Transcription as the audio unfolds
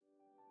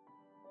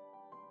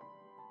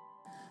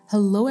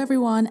Hello,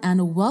 everyone,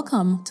 and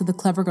welcome to the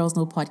Clever Girls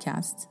Know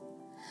podcast.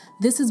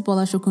 This is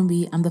Bola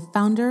Shokumbi. I'm the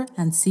founder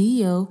and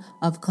CEO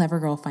of Clever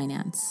Girl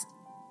Finance.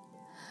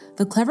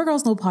 The Clever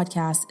Girls Know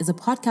podcast is a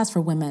podcast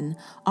for women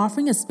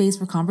offering a space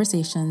for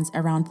conversations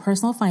around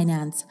personal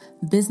finance,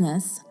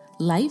 business,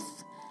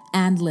 life,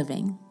 and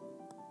living.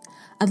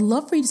 I'd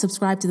love for you to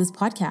subscribe to this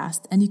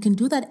podcast, and you can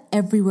do that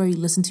everywhere you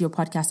listen to your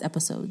podcast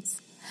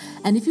episodes.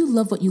 And if you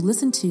love what you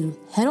listen to,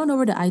 head on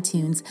over to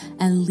iTunes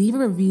and leave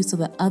a review so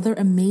that other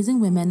amazing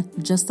women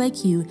just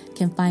like you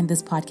can find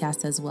this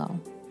podcast as well.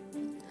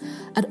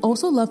 I'd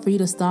also love for you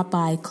to stop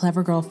by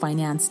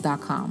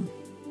clevergirlfinance.com.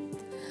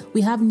 We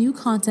have new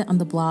content on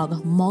the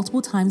blog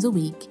multiple times a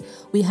week.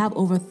 We have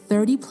over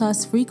 30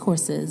 plus free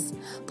courses.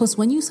 Plus,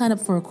 when you sign up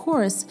for a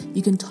course,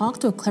 you can talk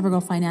to a Clever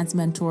Girl Finance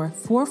mentor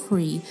for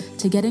free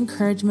to get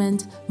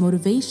encouragement,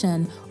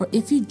 motivation, or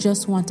if you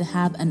just want to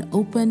have an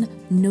open,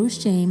 no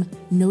shame,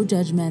 no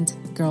judgment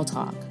girl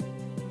talk.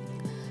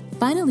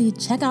 Finally,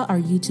 check out our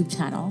YouTube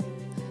channel.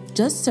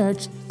 Just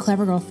search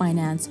Clever Girl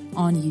Finance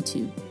on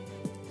YouTube.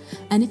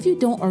 And if you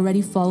don't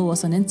already follow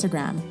us on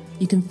Instagram,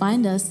 you can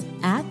find us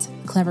at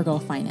Clever Girl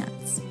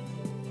Finance.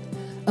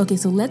 Okay,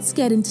 so let's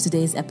get into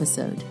today's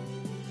episode.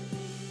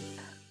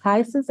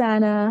 Hi,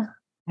 Susanna.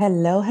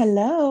 Hello.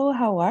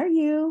 How are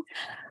you?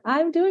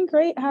 I'm doing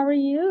great. How are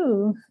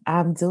you?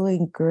 I'm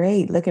doing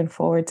great. Looking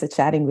forward to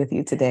chatting with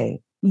you today.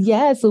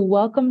 Yes,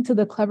 welcome to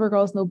the Clever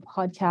Girls Know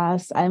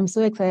podcast. I'm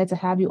so excited to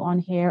have you on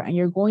here, and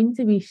you're going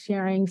to be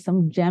sharing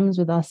some gems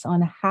with us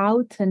on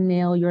how to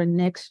nail your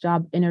next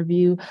job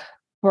interview.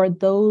 For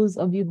those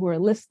of you who are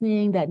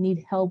listening that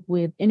need help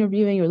with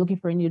interviewing, you're looking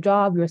for a new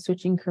job, you're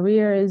switching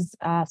careers,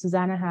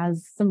 Susanna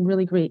has some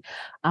really great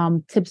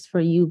tips for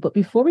you. But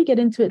before we get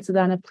into it,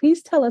 Susanna,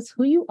 please tell us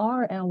who you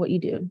are and what you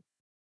do.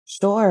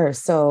 Sure.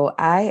 So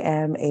I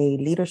am a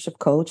leadership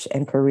coach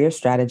and career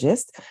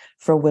strategist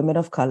for women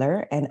of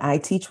color, and I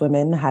teach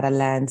women how to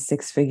land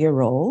six-figure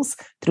roles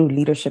through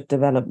leadership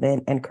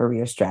development and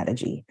career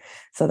strategy.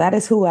 So that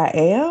is who I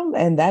am,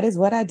 and that is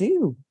what I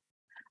do.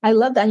 I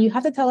love that. And you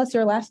have to tell us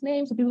your last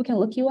name so people can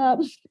look you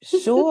up.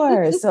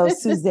 Sure. So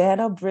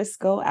Susanna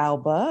Briscoe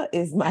Alba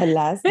is my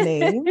last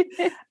name.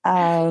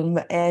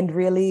 And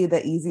really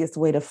the easiest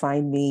way to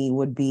find me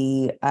would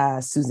be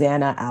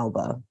Susanna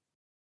Alba.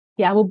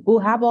 Yeah, we'll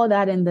have all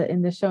that in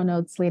the show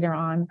notes later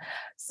on.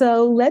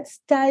 So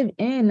let's dive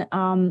in.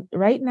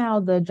 Right now,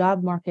 the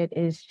job market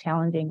is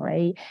challenging,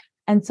 right?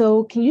 And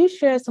so can you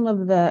share some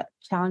of the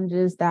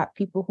challenges that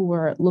people who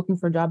are looking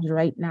for jobs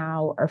right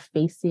now are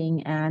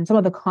facing and some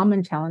of the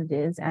common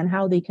challenges and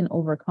how they can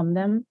overcome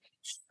them?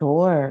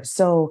 Sure.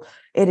 So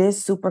it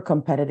is super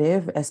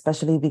competitive,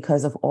 especially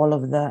because of all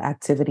of the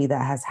activity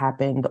that has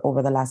happened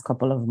over the last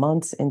couple of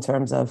months in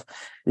terms of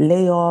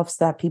layoffs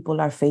that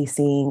people are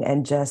facing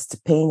and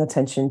just paying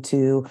attention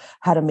to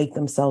how to make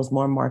themselves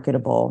more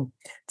marketable.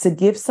 To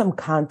give some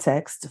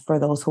context for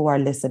those who are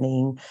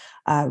listening,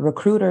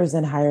 recruiters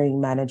and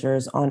hiring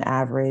managers on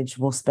average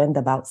will spend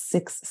about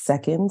 6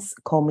 seconds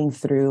combing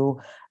through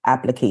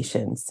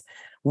applications.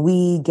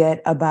 We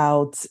get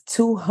about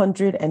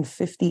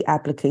 250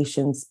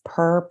 applications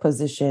per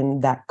position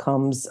that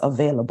comes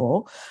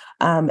available.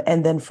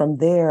 And then from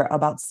there,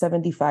 about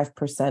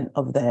 75%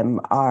 of them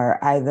are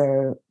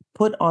either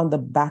put on the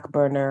back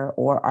burner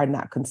or are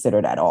not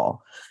considered at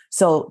all.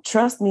 So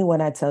trust me when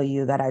I tell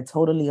you that I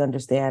totally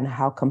understand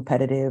how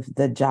competitive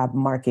the job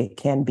market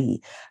can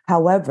be.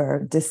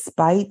 However,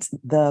 despite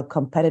the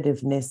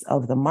competitiveness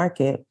of the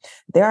market,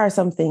 there are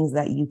some things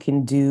that you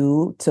can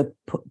do to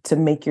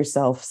make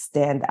yourself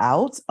stand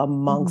out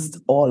amongst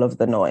all of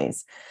the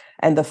noise.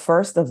 And the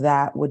first of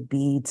that would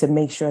be to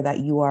make sure that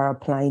you are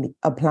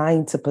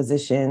applying to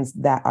positions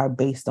that are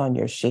based on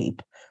your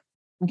shape.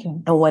 Okay.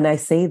 And when I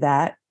say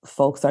that,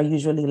 folks are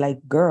usually like,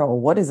 girl,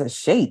 what is a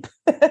shape?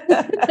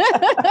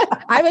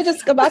 I was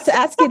just about to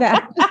ask you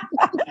that.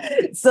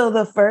 So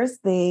the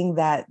first thing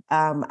that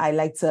I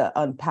like to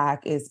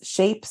unpack is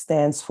shape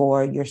stands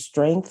for your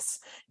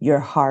strengths, your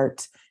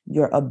heart,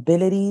 your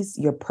abilities,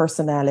 your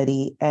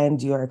personality,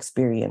 and your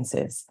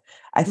experiences.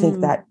 I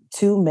think that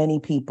too many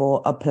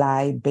people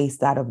apply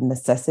based out of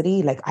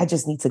necessity. Like, I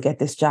just need to get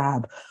this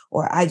job,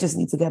 or I just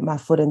need to get my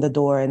foot in the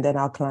door and then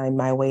I'll climb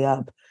my way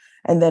up.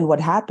 And then what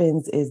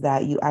happens is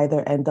that you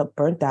either end up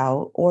burnt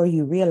out or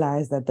you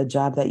realize that the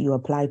job that you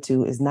applied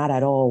to is not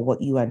at all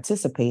what you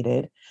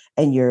anticipated,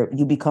 and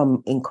you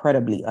become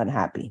incredibly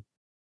unhappy.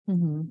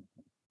 Mm-hmm.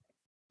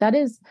 That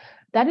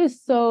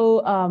is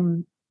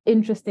so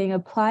interesting.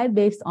 Apply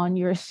based on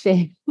your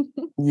shape.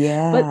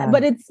 Yeah.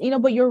 But it's,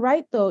 but you're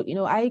right though.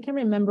 I can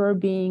remember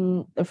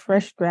being a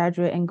fresh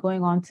graduate and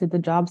going on to the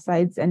job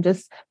sites and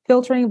just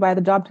filtering by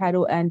the job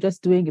title and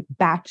just doing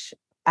batch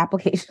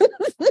applications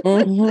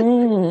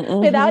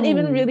without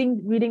even really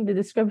reading the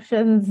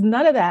descriptions,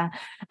 none of that.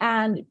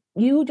 And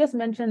you just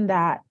mentioned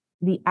that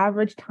the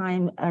average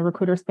time a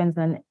recruiter spends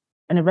on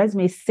a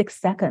resume is 6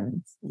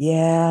 seconds.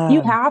 Yeah.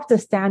 You have to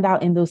stand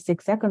out in those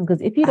 6 seconds,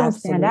 because if you don't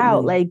stand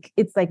out, like,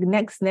 it's like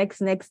next.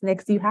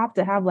 You have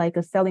to have like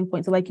a selling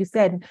point. So like you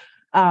said,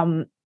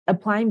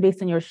 applying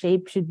based on your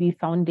shape should be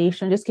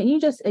foundation. Can you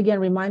just again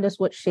remind us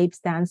what shape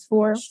stands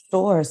for?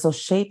 Sure. So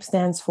shape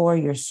stands for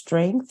your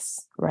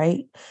strengths,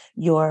 right?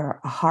 Your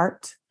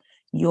heart,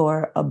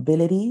 your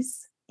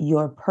abilities,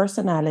 your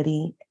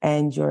personality,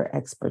 and your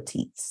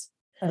expertise.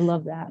 I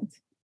love that.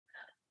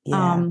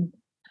 Yeah.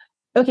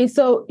 Okay,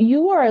 so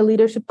you are a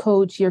leadership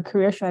coach, you're a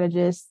career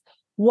strategist.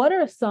 What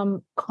are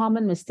some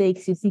common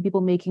mistakes you see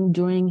people making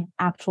during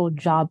actual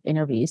job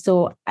interviews?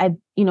 So I've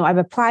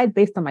applied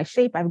based on my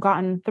shape. I've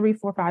gotten 3,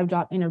 4, 5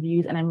 job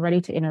interviews and I'm ready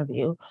to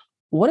interview.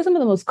 What are some of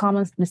the most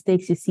common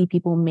mistakes you see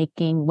people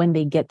making when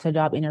they get to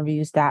job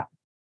interviews that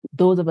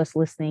those of us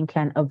listening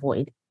can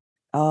avoid?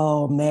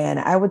 Oh man,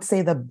 I would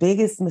say the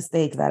biggest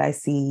mistake that I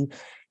see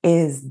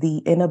is the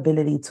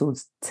inability to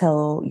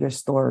tell your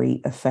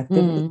story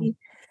effectively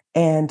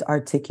and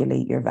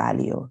articulate your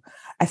value.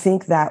 I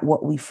think that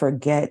what we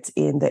forget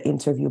in the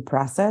interview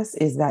process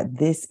is that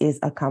this is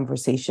a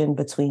conversation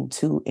between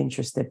two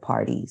interested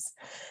parties.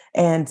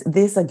 And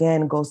this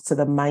again goes to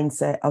the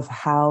mindset of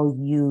how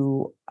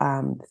you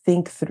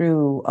think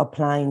through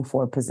applying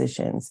for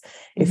positions.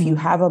 If you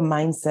have a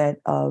mindset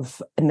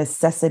of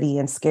necessity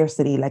and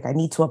scarcity, like I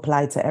need to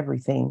apply to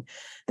everything,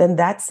 then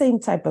that same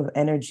type of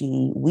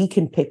energy we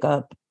can pick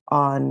up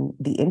on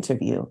the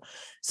interview.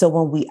 So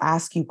when we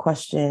ask you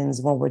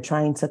questions, when we're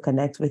trying to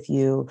connect with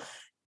you,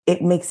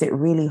 it makes it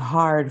really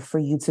hard for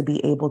you to be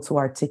able to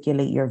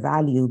articulate your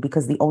value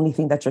because the only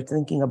thing that you're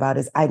thinking about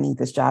is, I need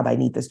this job, I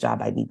need this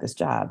job, I need this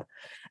job.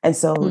 And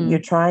so you're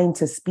trying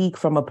to speak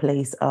from a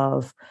place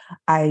of,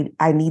 I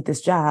need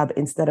this job,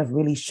 instead of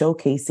really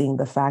showcasing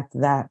the fact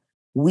that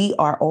we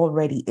are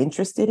already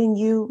interested in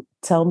you.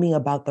 Tell me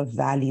about the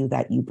value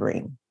that you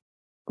bring.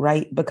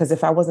 Right? Because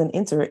if I wasn't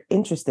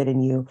interested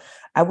in you,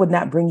 I would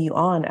not bring you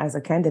on as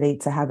a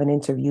candidate to have an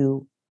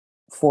interview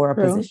for a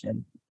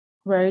position.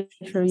 Very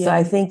true. Yeah. So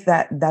I think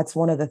that that's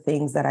one of the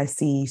things that I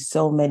see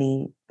so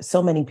many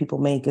people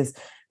make is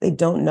they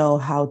don't know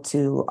how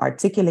to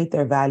articulate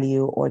their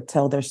value or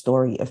tell their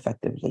story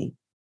effectively.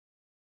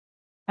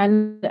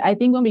 And I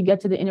think when we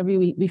get to the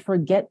interview, we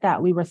forget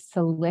that we were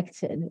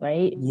selected,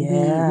 right?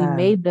 Yeah. We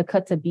made the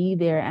cut to be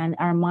there, and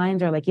our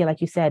minds are like, yeah,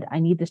 like you said, I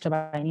need this job,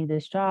 I need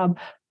this job.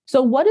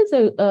 So what is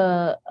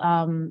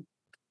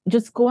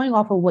just going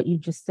off of what you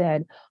just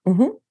said,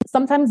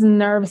 sometimes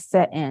nerves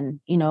set in,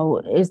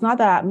 it's not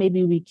that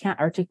maybe we can't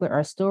articulate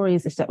our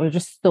stories, it's that we're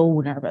just so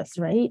nervous,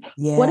 right?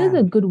 Yeah. What is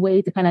a good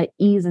way to kind of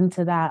ease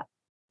into that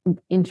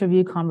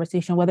interview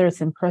conversation, whether it's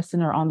in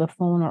person or on the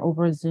phone or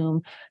over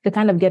Zoom, to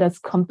kind of get us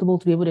comfortable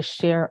to be able to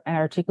share and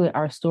articulate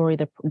our story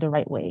the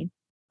right way?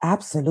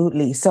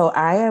 Absolutely. So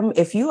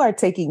if you are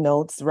taking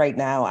notes right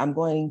now, I'm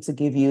going to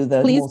give you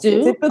the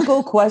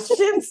typical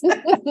questions,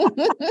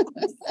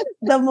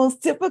 the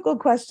most typical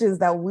questions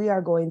that we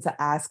are going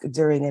to ask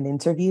during an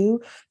interview.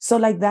 So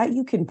like that,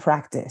 you can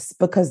practice,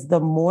 because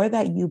the more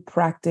that you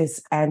practice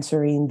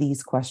answering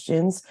these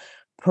questions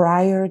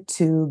prior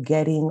to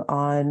getting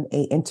on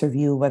an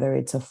interview, whether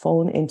it's a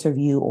phone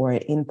interview or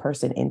an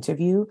in-person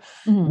interview,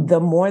 the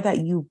more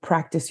that you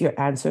practice your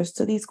answers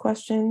to these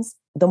questions,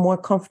 the more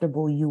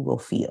comfortable you will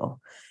feel,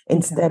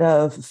 instead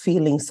of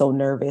feeling so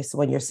nervous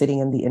when you're sitting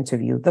in the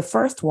interview. The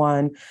first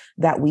one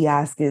that we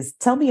ask is,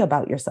 tell me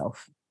about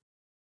yourself.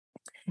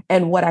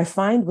 And what I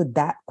find with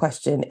that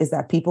question is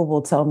that people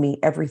will tell me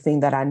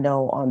everything that I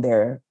know on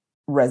their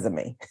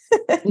resume.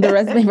 The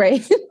resume,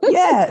 right?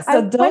 Yeah. So I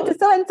went to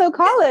so-and-so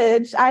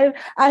college.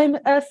 I'm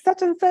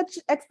such and such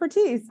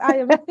expertise. I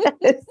am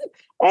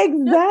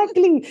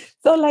exactly.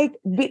 So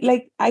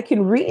like I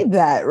can read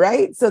that,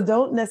 right? So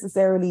don't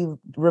necessarily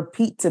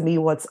repeat to me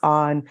what's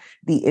on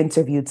the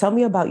interview. Tell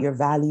me about your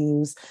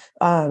values.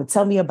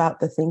 Tell me about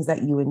the things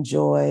that you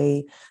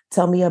enjoy.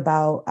 Tell me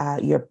about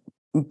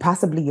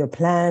possibly your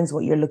plans,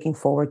 what you're looking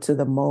forward to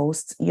the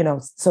most,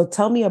 so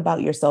tell me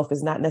about yourself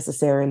is not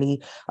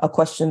necessarily a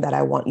question that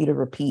I want you to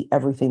repeat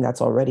everything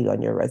that's already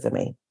on your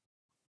resume.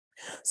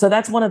 So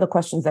that's one of the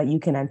questions that you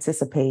can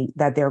anticipate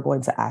that they're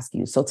going to ask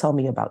you. So tell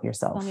me about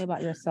yourself. Tell me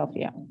about yourself.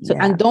 Yeah. So,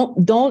 and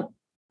don't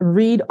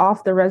read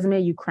off the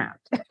resume you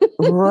cramped.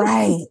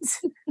 Right.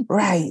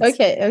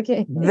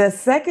 Okay. The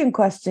second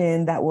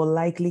question that will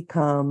likely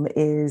come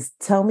is,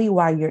 tell me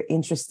why you're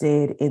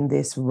interested in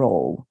this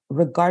role,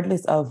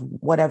 regardless of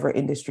whatever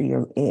industry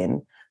you're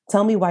in.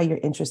 Tell me why you're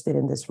interested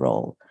in this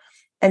role.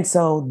 And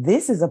so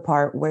this is a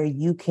part where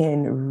you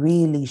can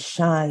really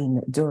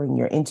shine during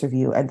your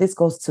interview. And this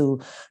goes to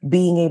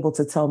being able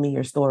to tell me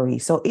your story.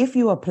 So if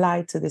you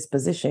apply to this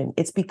position,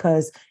 it's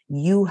because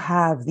you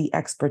have the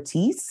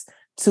expertise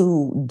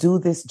to do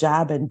this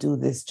job and do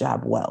this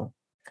job well.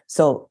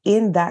 So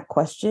in that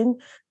question,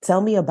 tell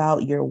me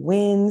about your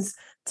wins.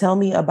 Tell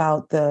me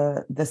about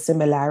the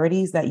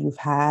similarities that you've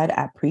had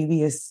at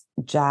previous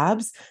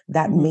jobs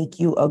that make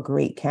you a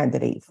great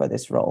candidate for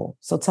this role.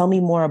 So tell me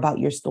more about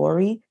your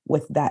story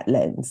with that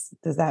lens.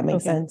 Does that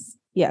make sense?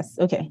 Yes.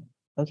 Okay.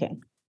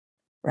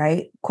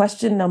 Right.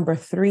 Question number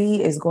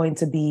 3 is going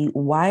to be,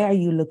 why are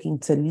you looking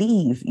to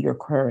leave your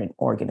current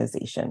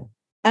organization?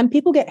 And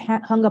people get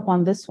hung up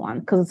on this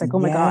one because it's like, oh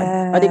my God,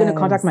 are they going to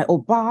contact my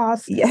old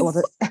boss? Yes.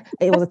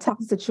 It was a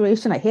toxic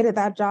situation. I hated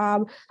that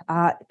job.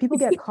 People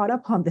get caught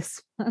up on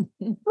this one.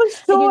 For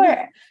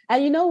sure.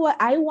 And you know what?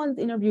 I once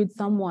interviewed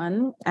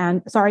someone,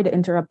 and sorry to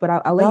interrupt, but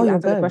I'll let you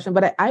answer the question.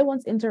 But I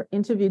once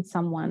interviewed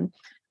someone,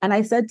 and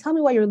I said, tell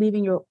me why you're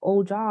leaving your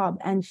old job.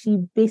 And she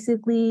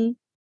basically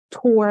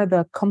tore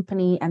the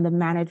company and the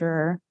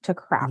manager to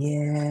crap.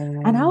 Yeah.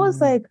 And I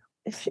was like,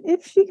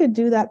 if she could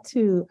do that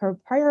to her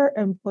prior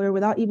employer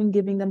without even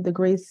giving them the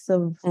grace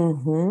of,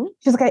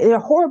 she's like, they're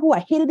horrible. I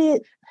hated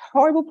it.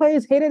 Horrible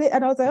players, hated it.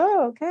 And I was like,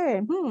 oh,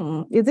 okay.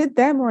 Is it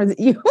them or is it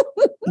you?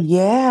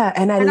 Yeah.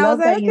 And I love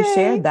that you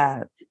shared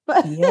that.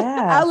 But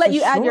yeah, I'll let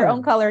you add your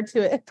own color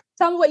to it.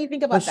 Tell me what you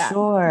think about that. For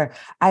sure.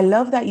 I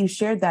love that you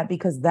shared that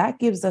because that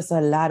gives us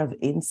a lot of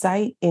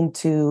insight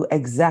into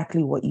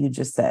exactly what you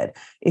just said.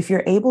 If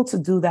you're able to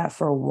do that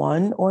for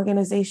one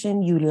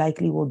organization, you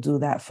likely will do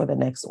that for the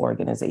next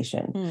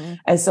organization.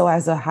 And so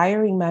as a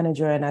hiring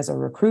manager and as a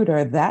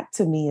recruiter, that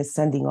to me is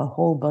sending a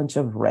whole bunch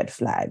of red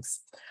flags.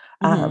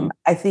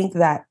 I think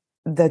that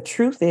the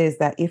truth is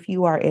that if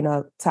you are in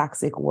a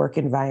toxic work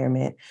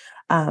environment,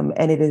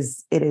 and it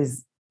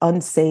is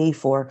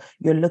unsafe or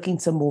you're looking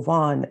to move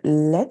on,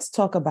 let's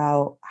talk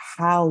about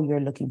how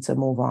you're looking to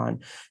move on.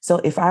 So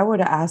if I were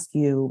to ask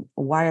you,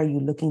 why are you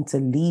looking to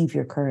leave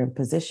your current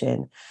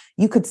position?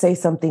 You could say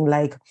something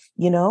like,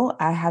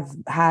 I have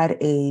had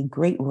a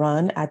great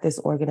run at this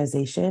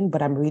organization,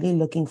 but I'm really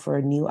looking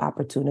for new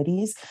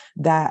opportunities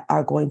that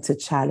are going to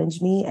challenge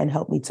me and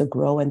help me to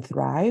grow and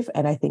thrive.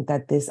 And I think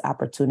that this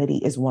opportunity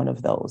is one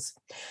of those.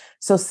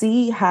 So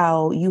see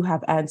how you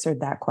have answered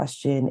that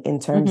question in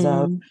terms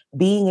of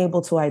being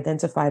able to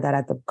identify that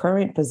at the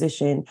current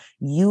position,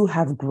 you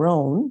have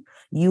grown,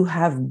 you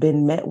have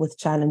been met with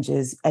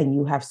challenges and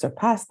you have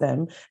surpassed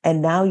them.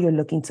 And now you're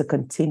looking to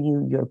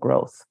continue your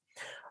growth.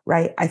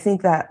 Right. I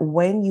think that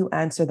when you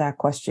answer that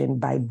question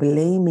by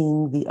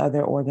blaming the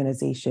other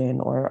organization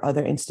or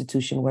other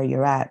institution where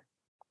you're at,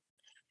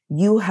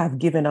 you have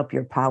given up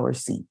your power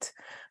seat.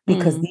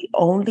 Because the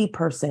only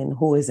person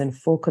who is in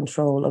full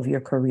control of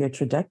your career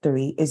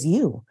trajectory is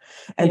you.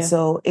 And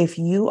so if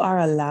you are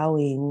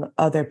allowing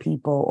other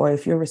people, or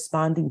if you're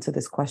responding to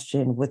this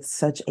question with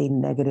such a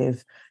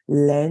negative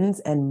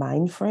lens and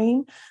mind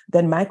frame,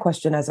 then my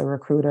question as a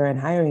recruiter and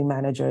hiring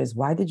manager is,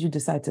 why did you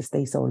decide to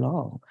stay so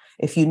long?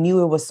 If you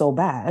knew it was so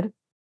bad,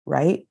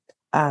 right?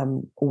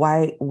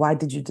 Why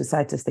did you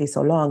decide to stay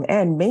so long?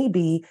 And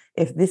maybe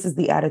if this is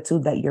the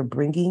attitude that you're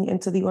bringing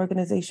into the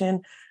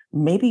organization,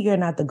 maybe you're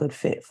not the good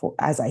fit for,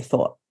 as I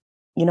thought.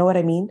 You know what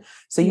I mean?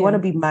 So you want to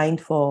be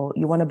mindful.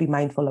 You want to be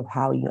mindful of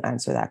how you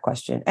answer that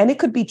question. And it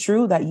could be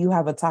true that you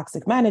have a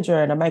toxic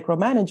manager and a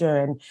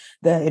micromanager and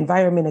the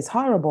environment is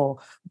horrible,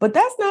 but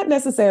that's not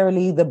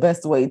necessarily the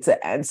best way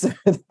to answer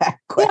that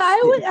question.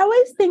 Yeah, I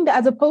always think that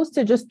as opposed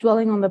to just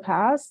dwelling on the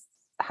past,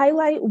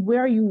 highlight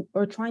where you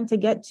are trying to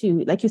get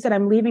to. Like you said,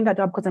 I'm leaving that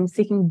job because I'm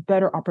seeking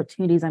better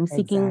opportunities. I'm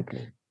seeking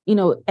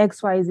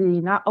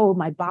XYZ, not, oh,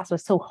 my boss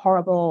was so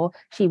horrible,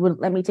 she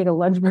wouldn't let me take a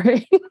lunch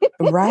break.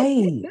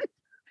 Right.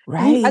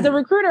 As a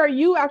recruiter,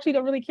 you actually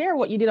don't really care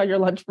what you did on your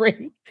lunch break.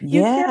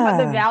 You care about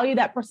the value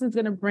that person's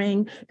going to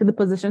bring to the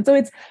position. So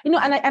it's, and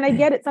I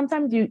get it.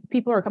 Sometimes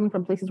people are coming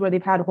from places where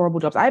they've had horrible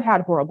jobs. I've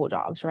had horrible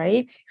jobs,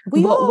 right?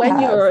 But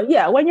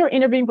when you're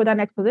interviewing for that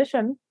next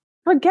position,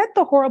 forget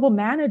the horrible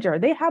manager.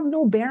 They have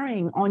no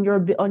bearing on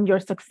your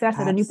success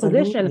at a new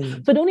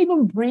position. So don't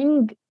even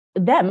bring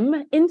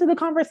them into the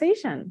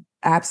conversation.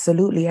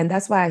 Absolutely. And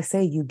that's why I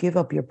say you give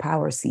up your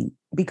power seat,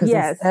 because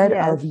instead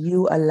of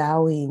you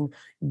allowing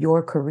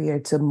your career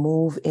to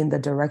move in the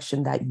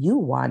direction that you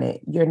want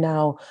it, you're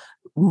now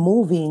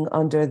moving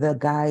under the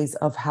guise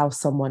of how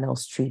someone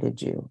else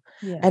treated you.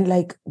 And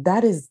like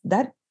that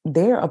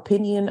their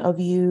opinion of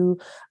you,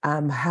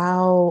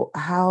 how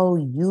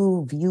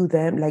you view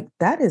them, like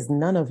that is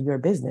none of your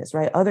business,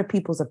 right? Other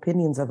people's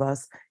opinions of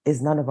us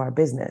is none of our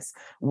business.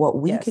 What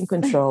we can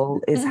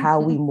control is how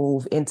we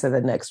move into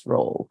the next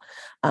role.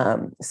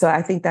 So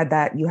I think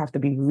that you have to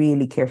be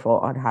really careful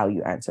on how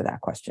you answer that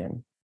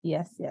question.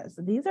 Yes.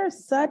 These are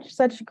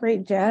such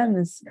great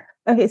gems.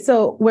 Okay,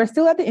 so we're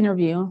still at the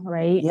interview,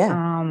 right?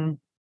 Yeah.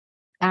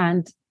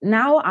 And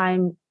now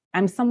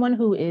I'm someone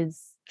who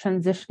is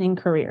transitioning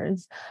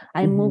careers.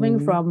 I'm moving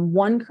from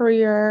one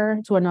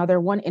career to another,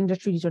 one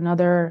industry to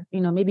another,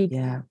 maybe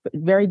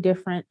very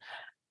different.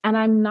 And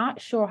I'm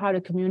not sure how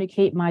to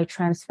communicate my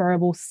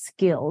transferable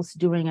skills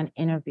during an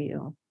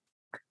interview.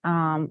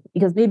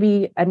 Because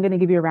maybe I'm going to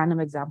give you a random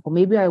example.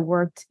 Maybe I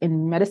worked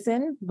in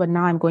medicine, but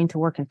now I'm going to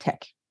work in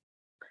tech.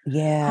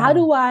 Yeah. How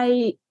do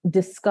I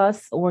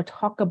discuss or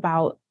talk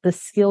about the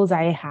skills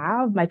I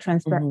have, my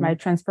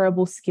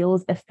transferable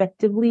skills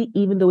effectively,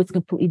 even though it's a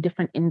completely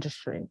different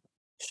industry?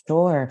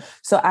 Sure.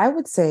 So I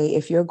would say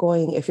if you're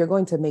going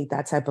to make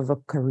that type of a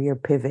career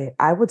pivot,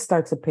 I would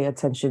start to pay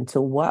attention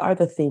to what are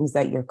the things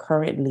that you're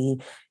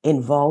currently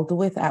involved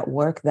with at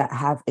work that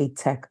have a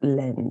tech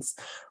lens,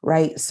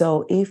 right?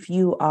 So if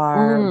you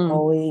are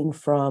going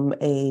from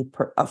a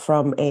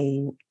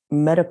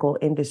medical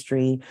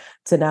industry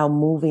to now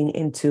moving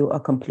into a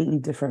completely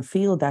different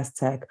field as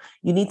tech,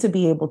 you need to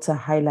be able to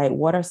highlight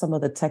what are some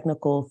of the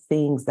technical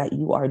things that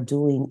you are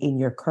doing in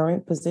your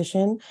current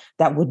position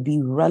that would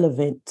be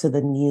relevant to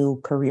the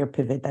new career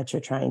pivot that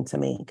you're trying to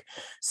make.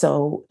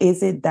 So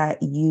is it that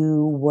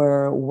you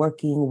were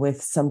working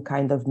with some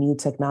kind of new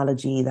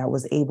technology that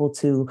was able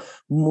to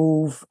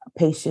move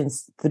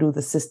patients through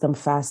the system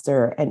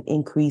faster and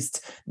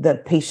increased the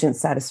patient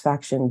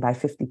satisfaction by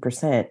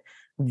 50%?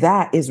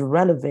 That is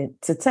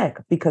relevant to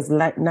tech, because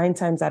 9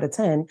 times out of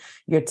 10,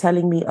 you're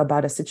telling me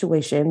about a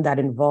situation that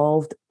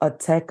involved a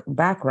tech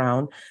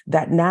background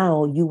that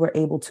now you were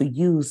able to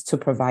use to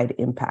provide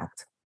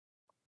impact.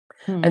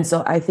 And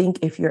so I think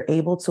if you're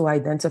able to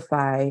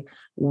identify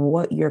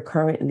what you're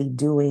currently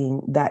doing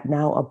that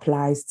now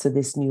applies to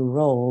this new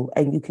role,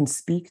 and you can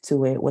speak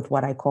to it with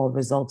what I call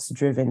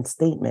results-driven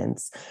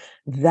statements,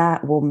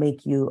 that will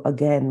make you,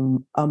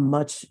 again, a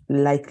much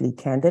likely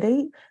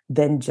candidate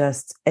than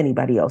just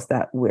anybody else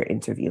that we're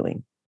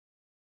interviewing.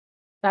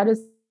 That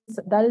is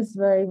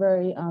very,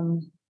 very,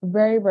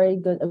 very, very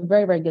good. A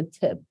very, very good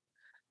tip.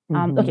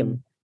 Okay,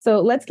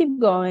 so let's keep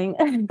going.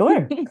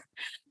 Sure.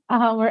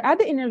 We're at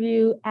the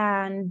interview,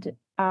 and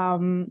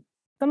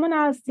someone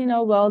asked,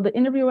 the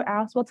interviewer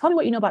asked, well, tell me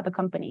what you know about the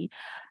company.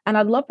 And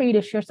I'd love for you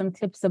to share some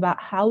tips about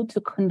how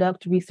to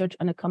conduct research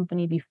on a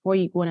company before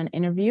you go on an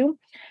interview.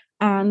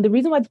 And the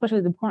reason why this question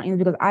is important is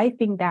because I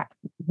think that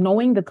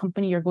knowing the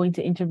company you're going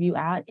to interview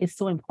at is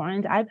so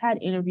important. I've had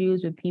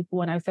interviews with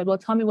people and I said, well,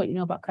 tell me what you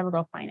know about Clever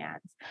Girl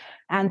Finance.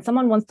 And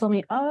someone once told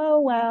me,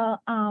 oh,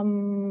 well,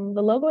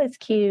 the logo is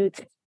cute.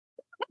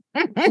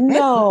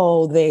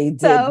 No, they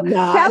did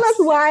not. Tell us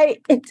why.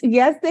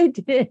 Yes, they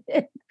did.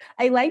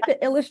 I like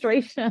the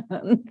illustration.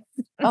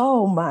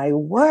 Oh, my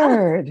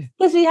word.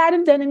 Because we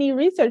hadn't done any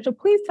research. So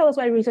please tell us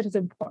why research is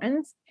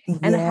important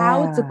and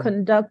how to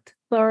conduct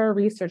thorough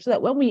research, so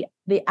that when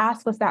they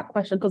ask us that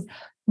question, because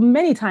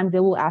many times they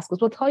will ask us,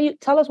 well,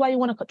 tell us why you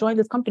want to join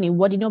this company.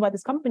 What do you know about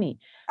this company?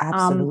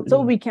 Absolutely.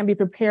 So we can be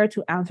prepared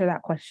to answer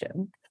that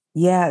question.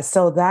 Yeah,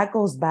 so that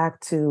goes back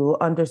to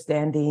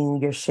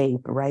understanding your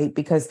shape, right?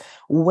 Because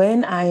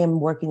when I am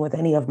working with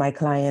any of my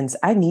clients,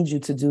 I need you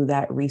to do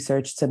that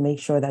research to make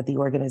sure that the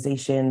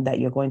organization that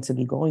you're going to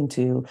be going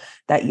to,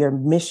 that your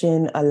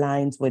mission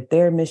aligns with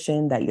their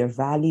mission, that your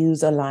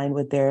values align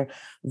with their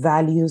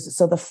values.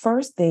 So the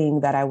first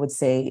thing that I would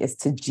say is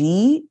to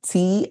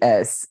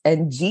GTS,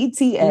 and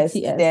GTS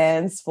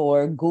stands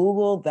for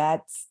Google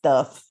that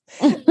stuff.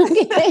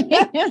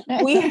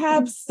 We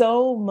have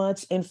so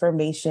much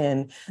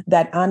information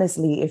that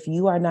honestly, if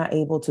you are not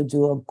able to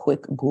do a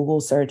quick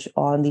Google search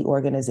on the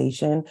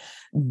organization,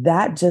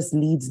 that just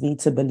leads me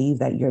to believe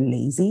that you're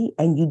lazy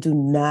and you do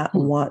not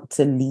want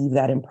to leave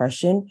that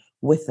impression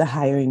with the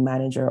hiring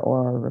manager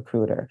or a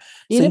recruiter.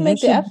 You didn't make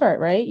the effort,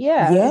 right?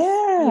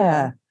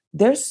 Yeah.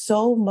 There's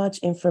so much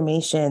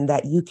information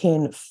that you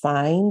can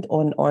find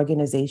on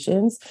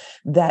organizations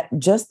that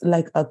just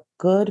like a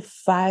good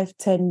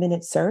 5-10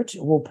 minute search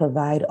will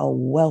provide a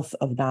wealth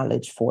of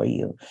knowledge for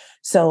you.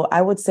 So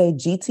I would say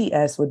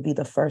GTS would be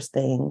the first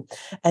thing.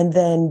 And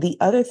then the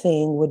other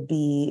thing would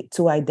be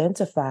to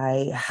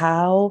identify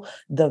how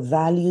the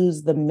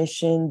values, the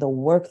mission, the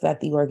work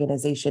that the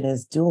organization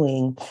is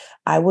doing.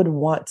 I would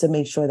want to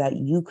make sure that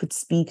you could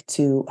speak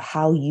to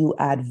how you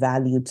add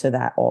value to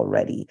that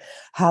already.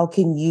 How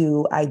can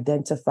you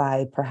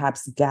identify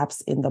perhaps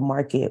gaps in the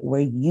market where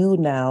you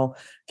now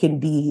can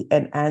be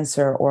an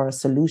answer or a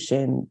solution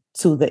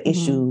to the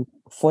issue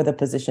for the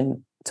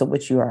position to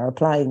which you are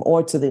applying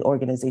or to the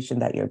organization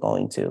that you're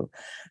going to.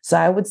 So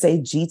I would say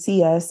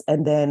GTS,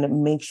 and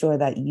then make sure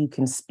that you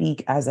can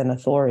speak as an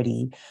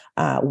authority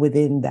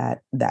within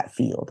that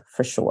field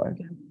for sure.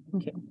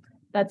 Okay.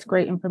 That's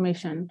great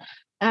information.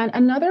 And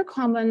another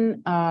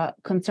common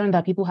concern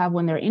that people have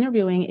when they're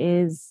interviewing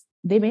is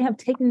they may have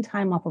taken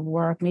time off of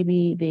work.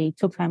 Maybe they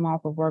took time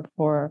off of work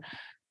for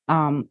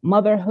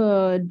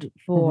motherhood,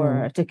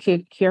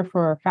 to care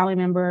for family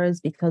members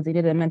because they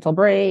did a mental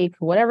break,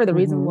 whatever the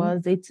reason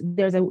was.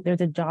 There's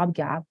a job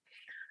gap.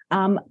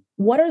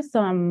 What are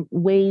some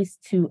ways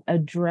to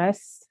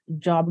address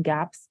job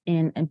gaps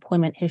in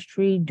employment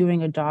history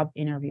during a job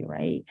interview,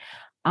 right?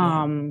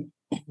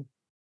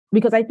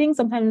 Because I think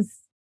sometimes,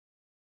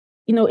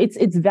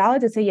 it's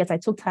valid to say, yes, I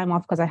took time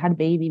off because I had a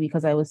baby,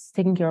 because I was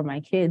taking care of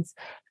my kids.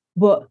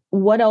 But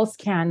what else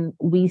can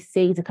we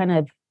say to kind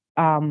of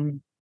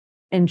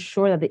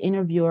ensure that the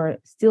interviewer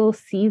still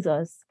sees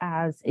us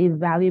as a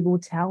valuable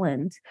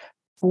talent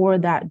for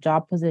that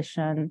job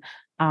position,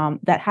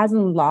 that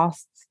hasn't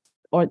lost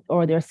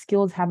or their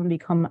skills haven't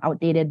become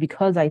outdated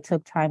because I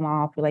took time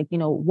off? Like,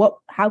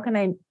 how can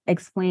I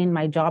explain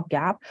my job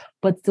gap,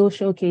 but still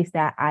showcase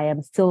that I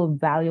am still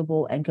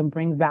valuable and can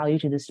bring value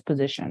to this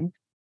position?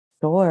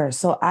 Sure.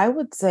 So I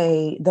would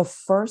say the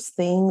first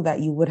thing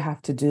that you would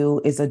have to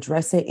do is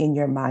address it in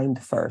your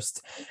mind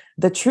first.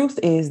 The truth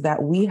is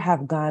that we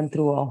have gone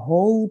through a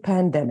whole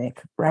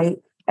pandemic, right?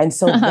 And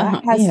so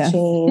that has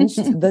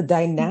changed the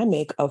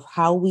dynamic of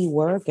how we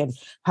work and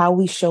how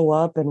we show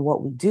up and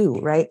what we do,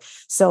 right?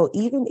 So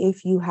even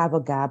if you have a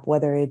gap,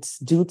 whether it's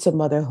due to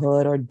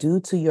motherhood or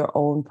due to your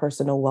own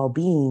personal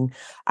well-being,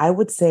 I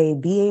would say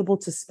be able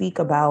to speak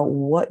about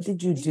what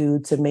did you do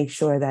to make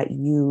sure that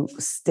you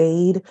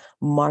stayed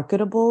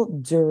marketable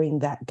during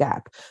that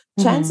gap.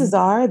 Chances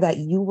are that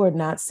you were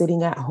not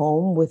sitting at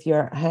home with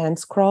your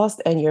hands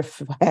crossed and your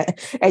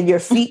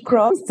feet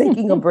crossed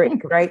taking a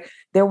break, right?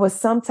 There was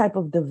some type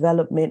of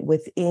development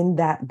within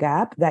that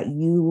gap that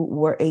you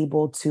were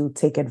able to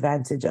take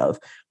advantage of.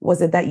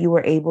 Was it that you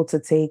were able to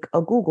take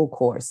a Google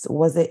course?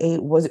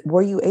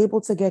 Were you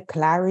able to get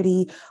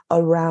clarity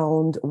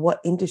around what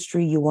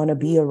industry you want to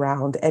be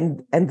around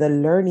and the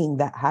learning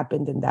that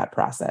happened in that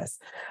process?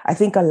 I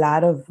think a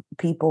lot of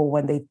people,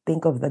 when they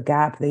think of the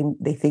gap,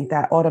 they think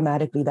that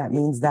automatically that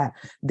means that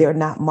they're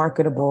not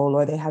marketable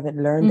or they haven't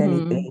learned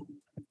anything.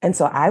 And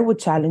so I would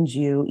challenge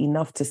you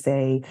enough to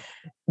say,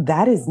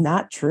 that is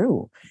not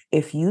true.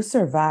 If you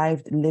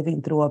survived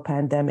living through a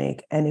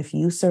pandemic and if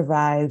you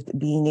survived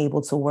being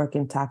able to work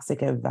in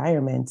toxic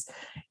environments,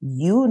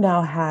 you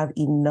now have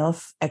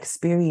enough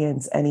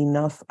experience and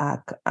enough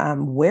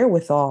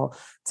wherewithal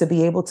to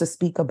be able to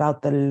speak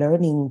about the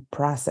learning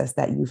process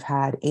that you've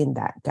had in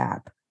that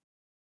gap.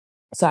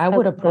 So I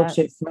would approach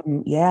it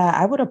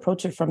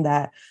from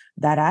that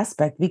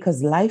aspect,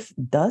 because life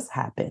does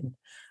happen.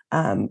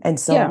 And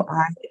so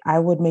I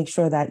would make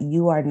sure that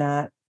you are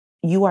not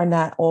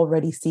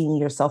already seeing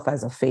yourself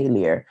as a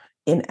failure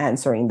in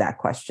answering that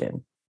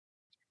question.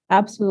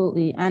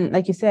 Absolutely. And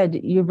like you said,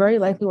 you very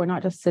likely were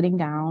not just sitting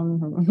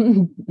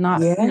down,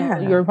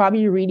 you're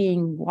probably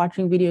reading,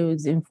 watching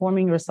videos,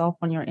 informing yourself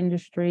on your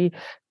industry,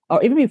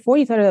 or even before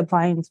you started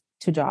applying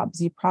to jobs,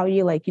 you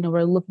probably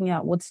were looking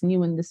at what's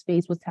new in the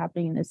space, what's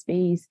happening in the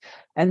space.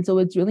 And so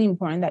it's really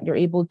important that you're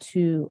able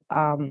to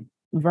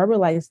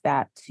verbalize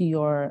that to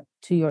your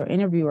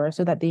interviewer,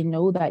 so that they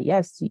know that,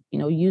 yes,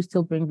 you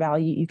still bring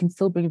value. You can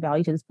still bring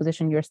value to this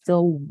position. You're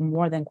still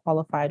more than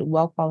qualified,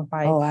 well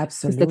qualified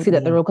to succeed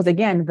at the role. Because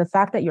again, the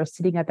fact that you're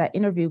sitting at that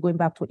interview, going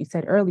back to what you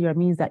said earlier,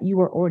 means that you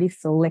were already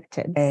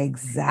selected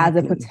as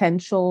a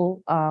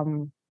potential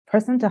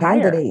person to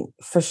candidate hire.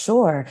 For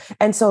sure.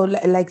 And so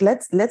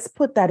let's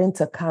put that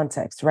into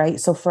context, right?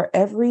 So for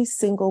every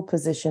single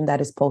position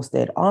that is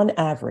posted, on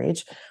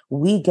average,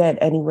 we get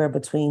anywhere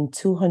between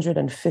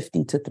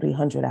 250 to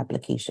 300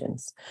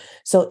 applications.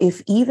 So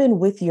if even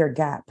with your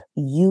gap,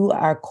 you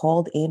are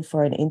called in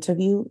for an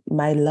interview,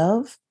 my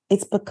love,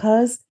 it's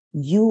because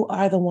you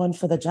are the one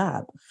for the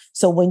job.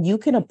 So when you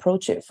can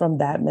approach it from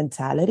that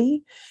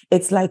mentality,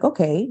 it's like,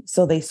 okay,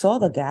 so they saw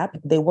the gap,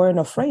 they weren't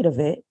afraid of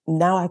it.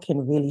 Now I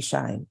can really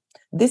shine.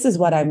 This is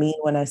what I mean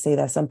when I say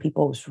that some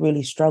people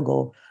really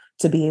struggle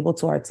to be able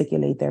to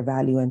articulate their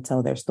value and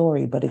tell their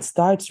story, but it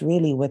starts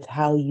really with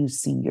how you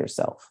see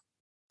yourself.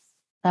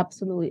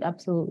 Absolutely.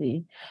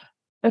 Absolutely.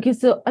 Okay,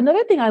 so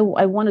another thing I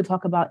want to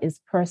talk about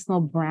is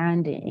personal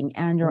branding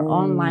and your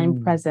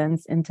online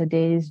presence in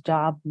today's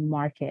job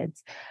market.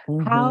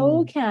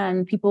 How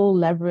can people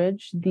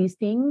leverage these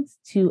things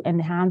to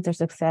enhance their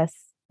success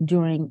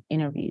during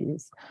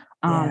interviews?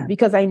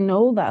 Because I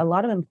know that a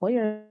lot of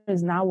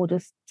employers now will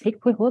just take a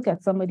quick look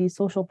at somebody's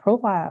social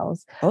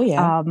profiles. Oh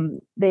yeah.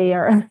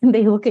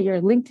 They look at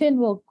your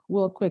LinkedIn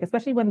real quick,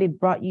 especially when they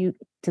brought you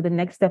to the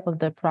next step of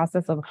the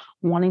process of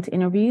wanting to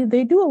interview.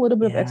 They do a little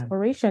bit of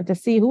exploration to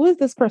see, who is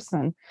this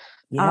person?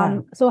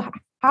 So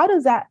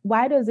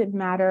why does it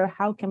matter?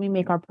 How can we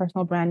make our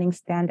personal branding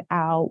stand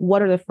out?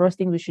 What are the first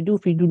things we should do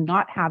if we do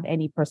not have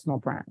any personal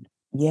brand?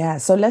 Yeah.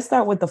 So let's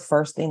start with the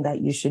first thing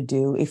that you should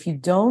do. If you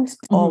don't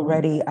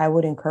already, I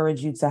would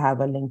encourage you to have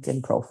a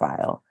LinkedIn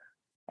profile.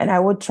 And I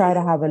would try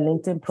to have a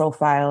LinkedIn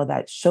profile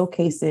that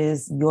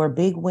showcases your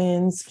big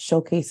wins,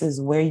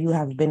 showcases where you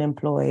have been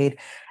employed,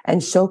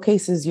 and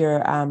showcases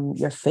your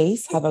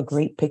face. Have a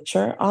great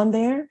picture on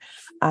there,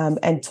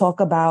 and talk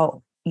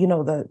about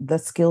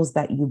the skills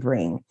that you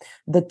bring.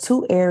 The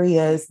two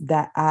areas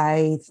that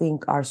I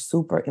think are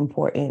super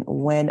important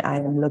when I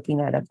am looking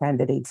at a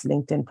candidate's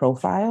LinkedIn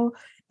profile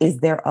is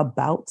their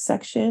about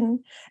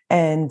section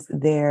and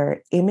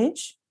their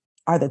image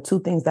are the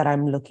two things that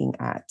I'm looking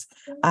at.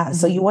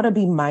 So you want to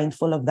be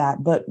mindful of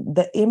that, but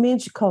the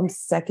image comes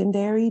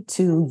secondary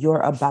to your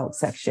about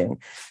section.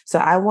 So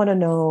I want to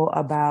know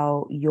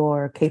about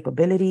your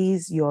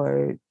capabilities,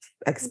 your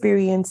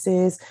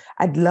experiences.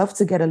 I'd love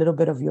to get a little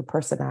bit of your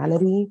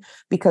personality,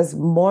 because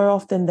more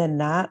often than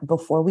not,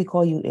 before we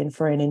call you in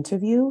for an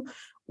interview,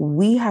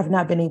 we have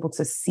not been able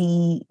to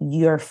see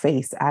your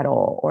face at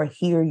all or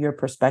hear your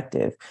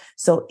perspective.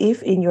 So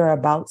if in your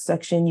about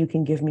section, you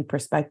can give me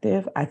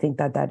perspective, I think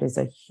that is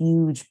a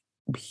huge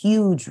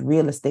huge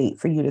real estate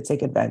for you to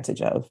take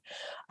advantage of.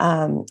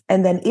 And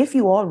then if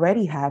you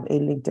already have a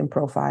LinkedIn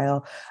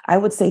profile, I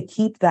would say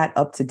keep that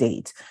up to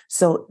date.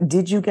 So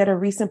did you get a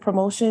recent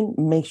promotion?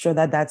 Make sure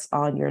that that's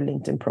on your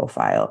LinkedIn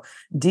profile.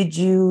 Did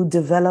you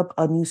develop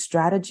a new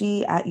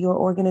strategy at your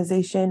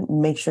organization?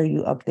 Make sure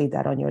you update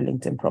that on your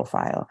LinkedIn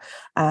profile.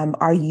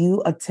 Are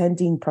you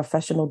attending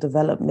professional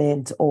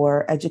development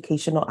or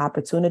educational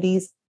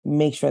opportunities?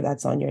 Make sure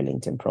that's on your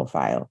LinkedIn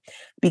profile.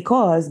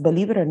 Because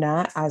believe it or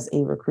not, as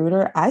a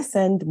recruiter, I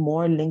send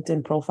more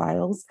LinkedIn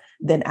profiles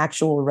than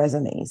actual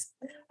resumes.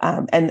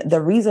 And the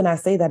reason I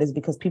say that is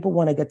because people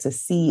want to get to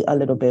see a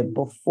little bit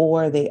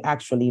before they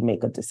actually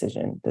make a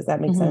decision. Does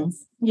that make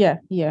sense? Yeah.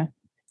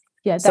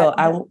 So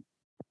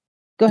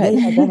go ahead.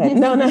 Yeah, go ahead.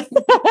 No.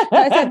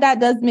 I said that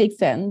does make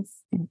sense.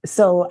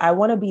 So I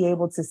want to be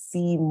able to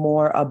see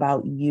more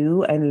about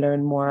you and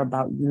learn more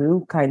about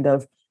you kind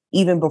of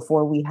even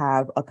before we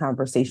have a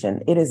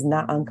conversation. It is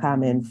not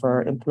uncommon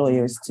for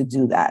employers to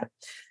do that.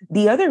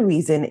 The other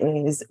reason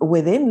is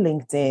within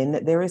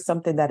LinkedIn, there is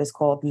something that is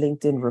called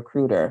LinkedIn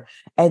Recruiter,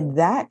 and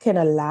that can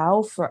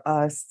allow for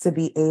us to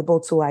be able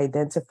to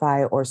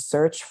identify or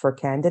search for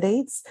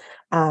candidates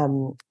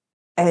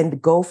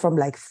and go from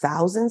like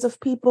thousands of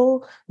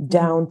people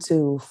down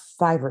to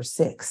 5 or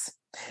 6.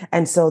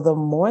 And so the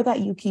more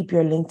that you keep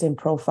your LinkedIn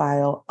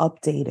profile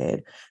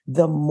updated,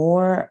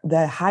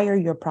 the higher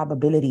your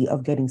probability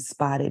of getting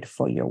spotted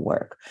for your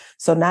work.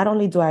 So not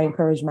only do I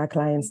encourage my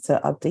clients to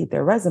update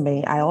their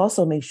resume, I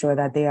also make sure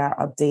that they are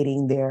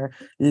updating their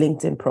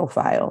LinkedIn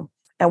profile.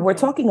 And we're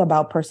talking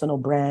about personal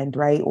brand,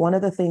 right? One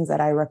of the things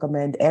that I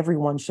recommend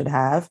everyone should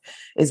have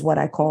is what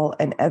I call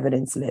an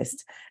evidence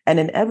list. And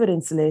an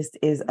evidence list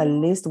is a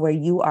list where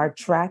you are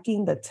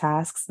tracking the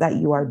tasks that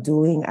you are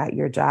doing at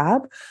your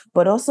job,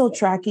 but also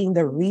tracking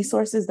the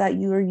resources that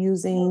you are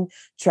using,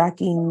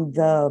 tracking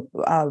the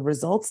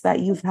results that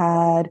you've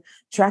had,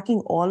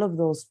 tracking all of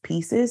those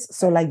pieces.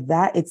 So like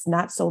that, it's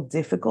not so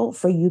difficult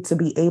for you to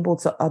be able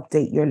to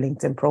update your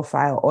LinkedIn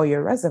profile or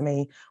your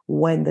resume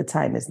when the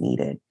time is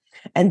needed.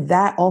 And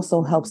that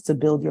also helps to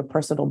build your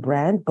personal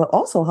brand, but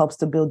also helps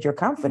to build your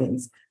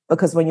confidence.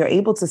 Because when you're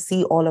able to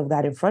see all of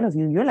that in front of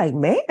you, you're like,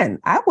 man,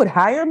 I would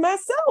hire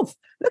myself.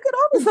 Look at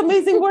all this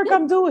amazing work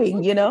I'm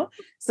doing, you know?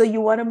 So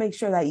you want to make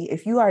sure that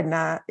if you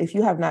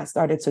have not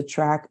started to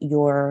track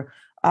your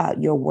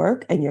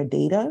work and your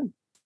data,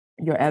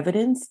 your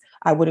evidence,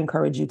 I would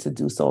encourage you to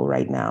do so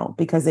right now,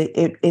 because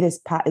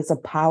it's a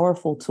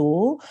powerful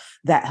tool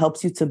that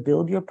helps you to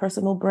build your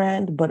personal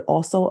brand, but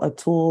also a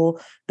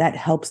tool that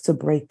helps to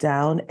break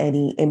down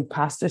any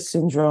imposter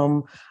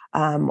syndrome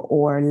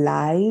or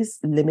lies,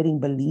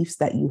 limiting beliefs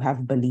that you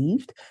have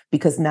believed,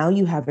 because now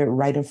you have it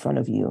right in front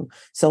of you.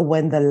 So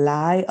when the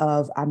lie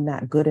of I'm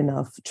not good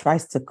enough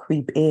tries to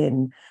creep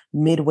in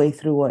midway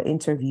through an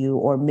interview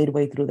or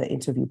midway through the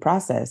interview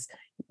process,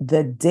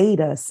 the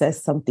data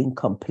says something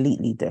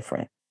completely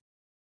different.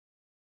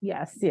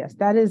 Yes.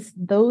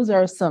 Those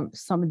are some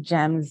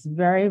gems,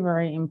 very,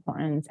 very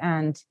important.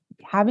 And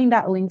having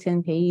that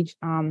LinkedIn page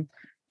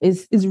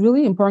is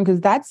really important,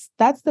 because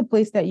that's the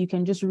place that you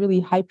can just really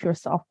hype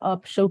yourself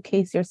up,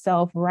 showcase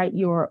yourself, write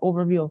your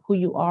overview of who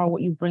you are,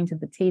 what you bring to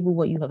the table,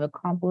 what you have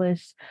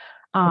accomplished.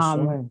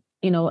 Sure.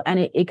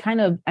 And it kind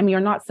of, I mean,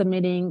 you're not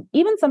submitting,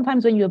 even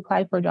sometimes when you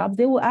apply for jobs,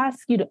 they will ask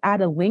you to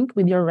add a link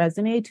with your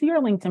resume to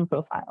your LinkedIn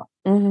profile.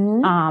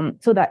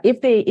 So that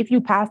if you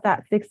pass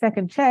that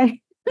 6-second check,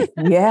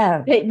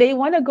 yeah, they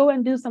want to go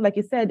and do some, like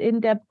you said,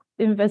 in-depth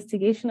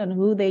investigation on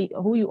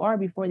who you are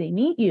before they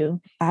meet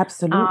you.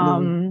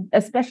 Absolutely.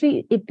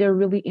 Especially if they're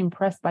really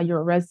impressed by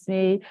your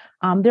resume,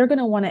 they're going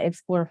to want to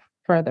explore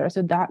further.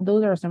 So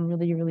those are some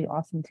really, really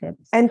awesome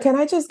tips. And can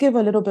I just give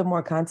a little bit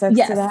more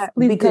context to that?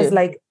 Because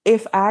like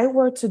if I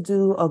were to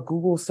do a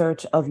Google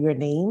search of your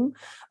name,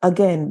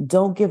 again,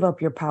 don't give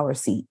up your power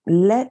seat.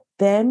 Let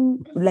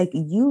them, like,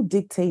 you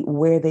dictate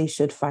where they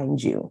should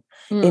find you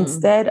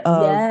instead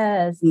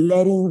of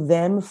letting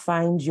them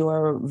find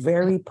your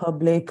very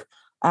public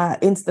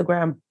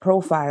Instagram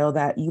profile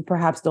that you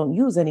perhaps don't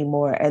use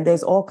anymore. And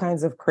there's all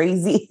kinds of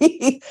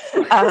crazy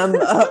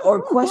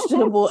or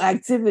questionable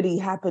activity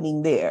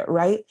happening there,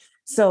 right?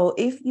 So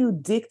if you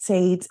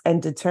dictate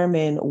and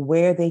determine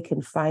where they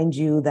can find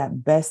you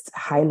that best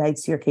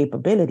highlights your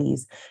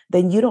capabilities,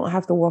 then you don't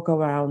have to walk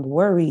around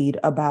worried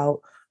about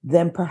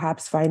them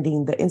perhaps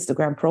finding the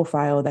Instagram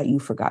profile that you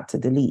forgot to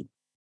delete.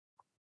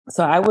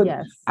 So I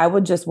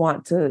would just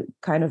want to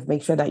kind of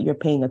make sure that you're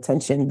paying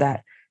attention,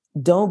 that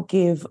don't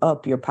give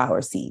up your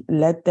power seat.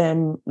 Give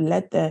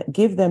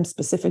them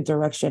specific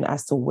direction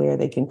as to where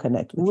they can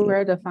connect with you.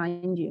 Where to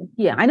find you.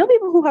 Yeah. I know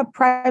people who have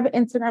private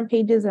Instagram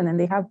pages, and then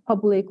they have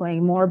public,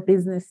 like more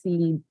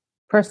businessy,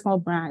 personal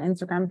brand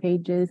Instagram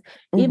pages,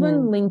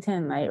 even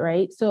LinkedIn,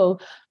 right? So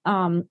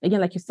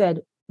again, like you said,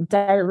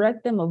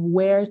 direct them of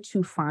where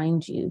to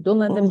find you. Don't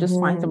let them just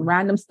find some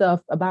random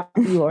stuff about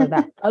you or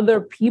that other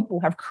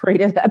people have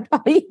created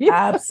about you.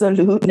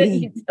 Absolutely. That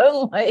you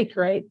don't like,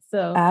 right?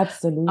 So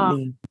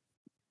absolutely.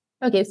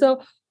 Okay,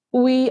 so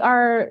We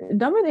are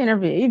done with the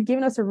interview. You've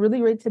given us a really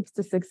great tips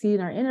to succeed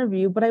in our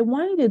interview, but I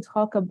wanted to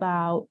talk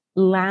about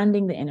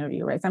landing the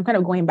interview, right? So I'm kind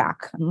of going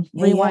back, I'm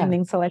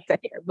rewinding Selecta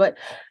here. But,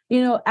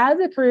 as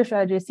a career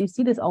strategist, you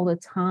see this all the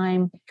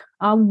time.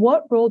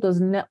 What role does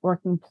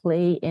networking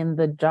play in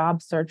the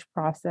job search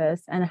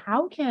process? And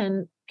how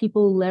can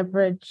people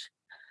leverage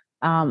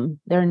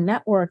their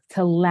network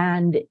to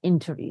land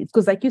interviews?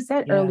 Because like you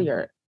said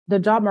earlier, the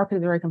job market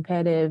is very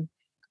competitive.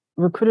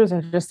 Recruiters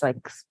are just like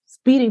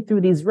speeding through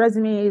these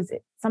resumes.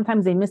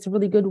 Sometimes they miss a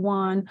really good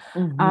one.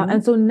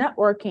 And so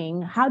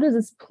networking, how does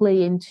this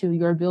play into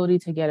your ability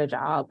to get a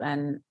job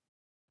and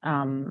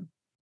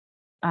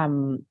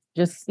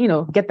just,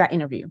 get that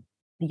interview?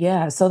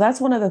 Yeah. So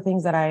that's one of the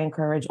things that I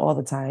encourage all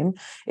the time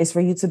is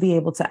for you to be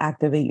able to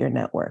activate your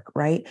network,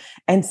 right?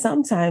 And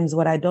sometimes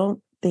what I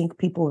don't think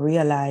people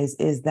realize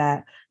is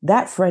that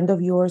that friend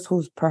of yours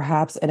who's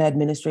perhaps an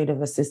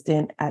administrative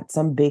assistant at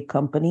some big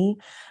company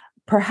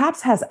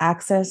perhaps has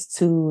access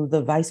to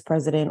the vice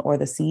president or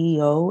the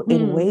CEO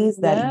in ways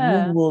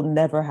that you will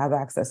never have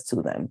access to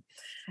them.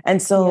 And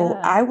so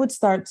I would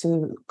start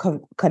to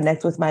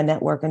connect with my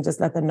network and just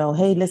let them know,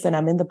 hey, listen,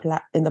 I'm in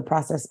the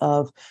process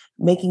of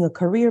making a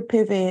career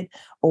pivot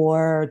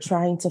or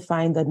trying to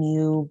find a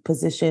new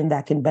position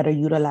that can better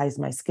utilize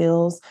my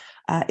skills.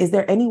 Is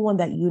there anyone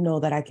that you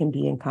know that I can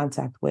be in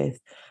contact with?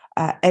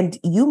 And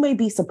you may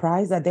be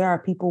surprised that there are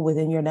people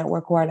within your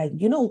network who are like,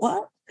 you know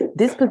what?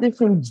 This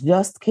position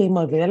just came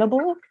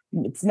available.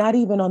 It's not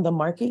even on the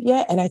market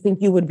yet. And I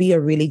think you would be a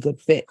really good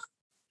fit.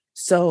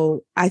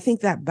 So I think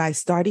that by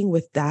starting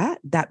with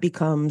that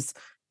becomes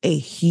a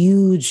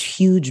huge,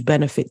 huge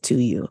benefit to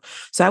you.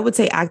 So I would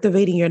say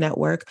activating your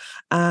network.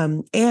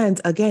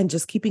 And again,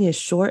 just keeping it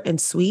short and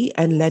sweet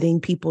and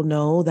letting people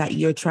know that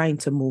you're trying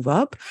to move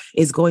up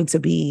is going to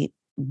be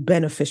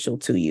beneficial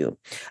to you.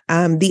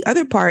 The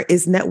other part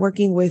is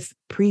networking with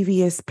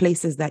previous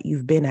places that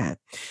you've been at.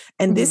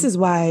 And this is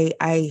why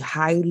I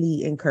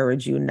highly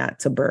encourage you not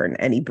to burn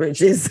any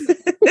bridges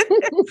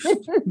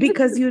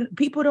because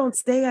people don't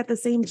stay at the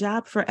same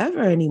job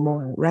forever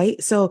anymore, right?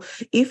 So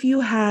if you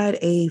had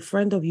a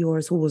friend of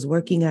yours who was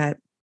working at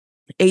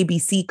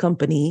ABC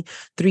company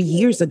 3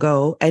 years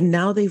ago, and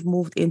now they've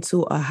moved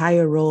into a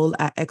higher role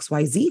at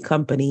XYZ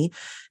company.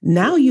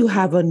 Now you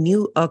have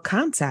a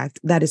contact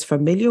that is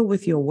familiar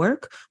with your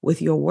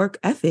work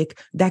ethic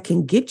that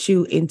can get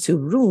you into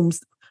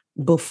rooms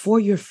before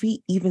your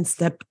feet even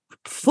step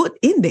foot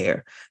in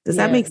there. Does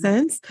that make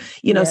sense?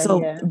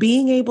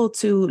 Being able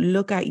to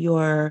look at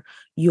your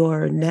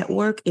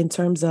network in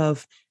terms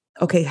of,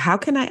 okay, how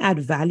can I add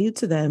value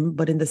to them?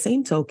 But in the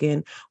same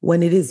token,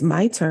 when it is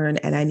my turn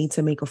and I need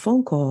to make a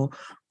phone call,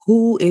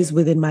 who is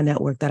within my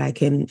network that I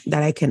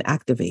can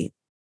activate?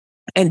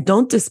 And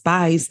don't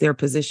despise their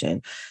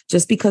position.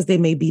 Just because they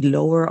may be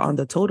lower on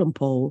the totem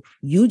pole,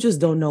 you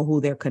just don't know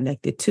who they're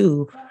connected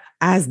to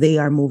as they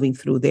are moving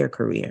through their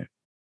career.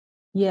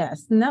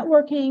 Yes.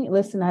 Networking,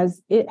 listen,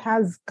 it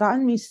has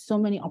gotten me so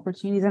many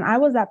opportunities. And I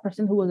was that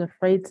person who was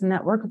afraid to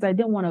network because I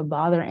didn't want to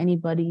bother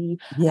anybody.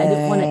 I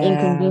didn't want to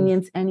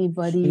inconvenience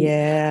anybody.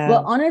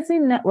 But honestly,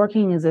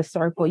 networking is a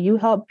circle. You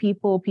help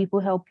people,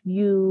 people help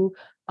you.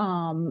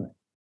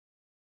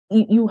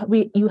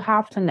 You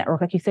have to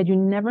network. Like you said, you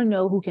never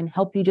know who can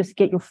help you just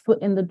get your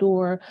foot in the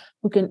door,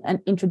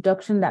 an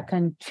introduction that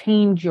can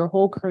change your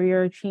whole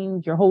career,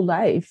 change your whole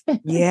life.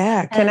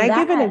 Yeah. Can I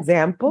give an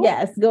example?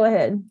 Yes, go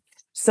ahead.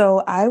 So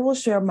I will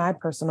share my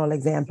personal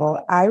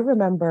example. I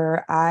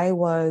remember I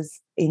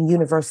was in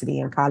university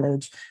in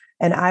college,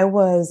 and I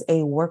was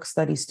a work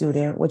study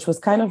student, which was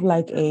kind of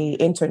like a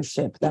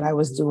internship that I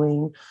was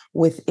doing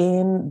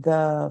within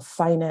the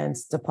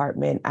finance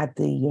department at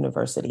the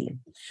university.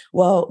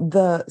 Well,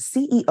 the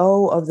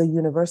CEO of the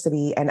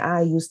university and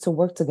I used to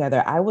work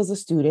together. I was a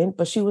student,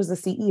 but she was the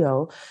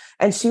CEO.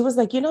 And she was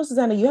like,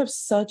 Susanna, you have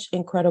such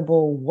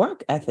incredible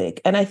work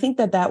ethic. And I think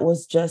that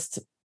was just,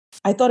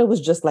 I thought it was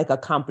just like a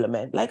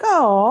compliment, like,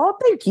 oh,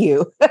 thank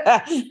you.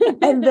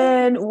 And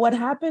then what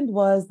happened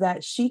was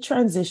that she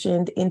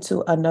transitioned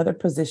into another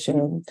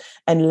position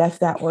and left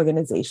that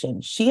organization.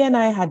 She and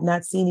I had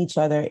not seen each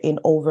other in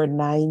over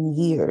 9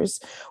 years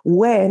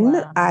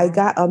when I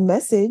got a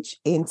message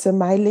into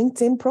my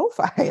LinkedIn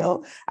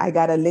profile. I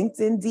got a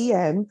LinkedIn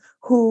DM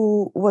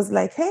who was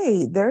like,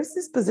 hey, there's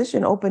this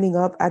position opening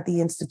up at the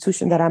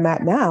institution that I'm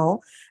at now,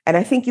 and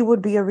I think you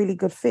would be a really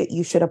good fit.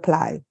 You should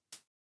apply.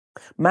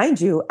 Mind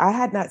you, I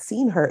had not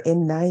seen her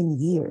in 9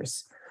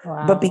 years,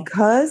 but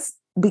because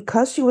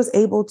she was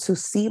able to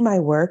see my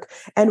work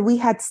and we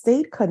had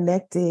stayed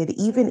connected,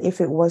 even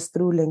if it was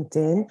through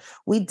LinkedIn,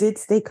 we did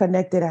stay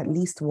connected at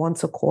least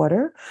once a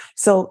quarter.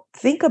 So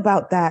think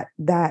about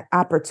that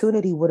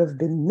opportunity would have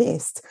been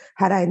missed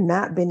had I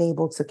not been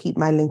able to keep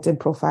my LinkedIn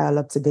profile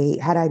up to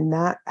date, had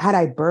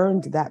I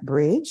burned that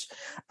bridge.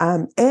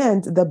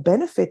 And the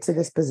benefit to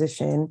this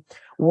position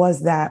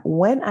was that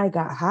when I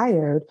got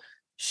hired,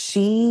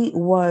 She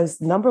was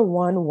number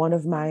one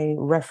of my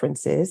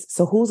references.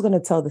 So who's going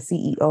to tell the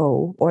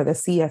CEO or the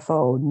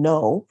CFO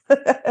no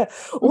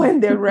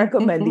when they're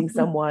recommending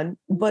someone?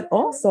 But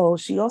also,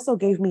 she also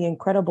gave me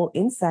incredible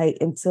insight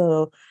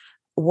into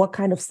what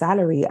kind of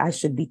salary I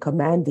should be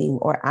commanding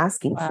or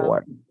asking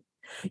for.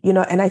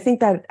 And I think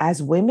that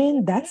as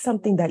women, that's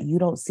something that you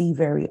don't see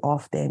very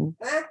often,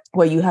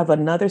 where you have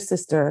another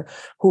sister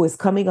who is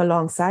coming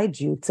alongside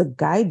you to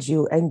guide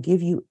you and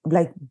give you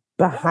like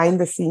behind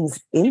the scenes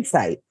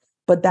insight.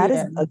 But that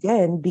is,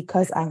 again,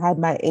 because I had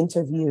my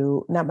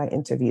interview, not my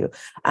interview.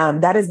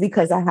 That is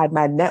because I had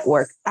my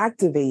network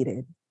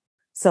activated.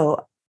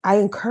 So I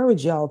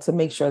encourage y'all to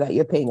make sure that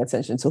you're paying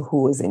attention to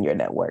who is in your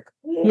network.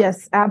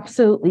 Yes,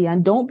 absolutely.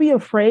 And don't be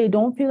afraid.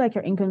 Don't feel like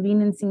you're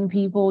inconveniencing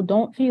people.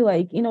 Don't feel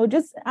like,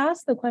 just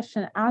ask the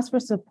question, ask for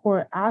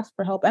support, ask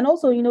for help. And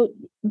also,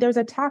 there's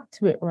a tact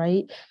to it,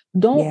 right?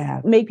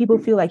 Don't make people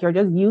feel like you're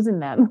just using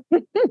them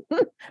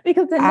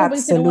because then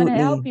nobody's going to want to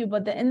help you.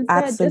 But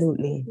instead, just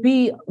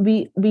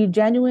be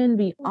genuine,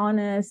 be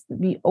honest,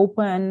 be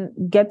open,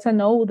 get to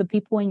know the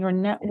people in your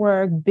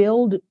network,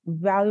 build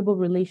valuable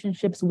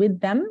relationships with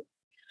them.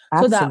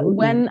 So that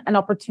when an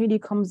opportunity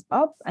comes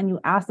up and you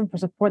ask them for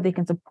support, they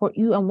can support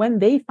you. And when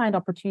they find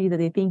opportunity that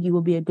they think you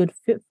will be a good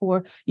fit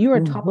for, you are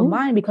top of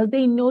mind because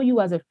they know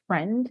you as a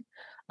friend,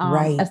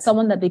 as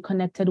someone that they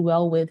connected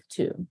well with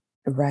too.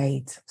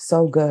 Right.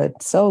 So good.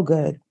 So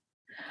good.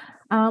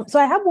 So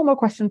I have one more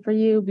question for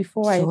you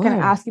before I kind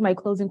of ask you my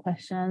closing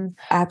questions.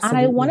 Absolutely.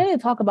 And I wanted to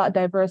talk about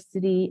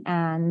diversity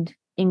and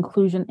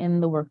inclusion in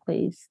the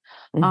workplace.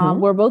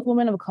 We're both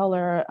women of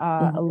color.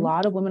 A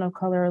lot of women of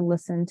color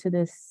listen to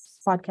this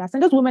podcast,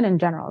 and just women in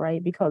general,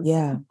 right? Because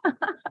that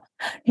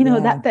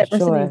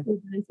diversity,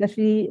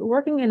 especially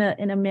working in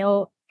a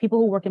male, people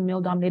who work in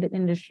male dominated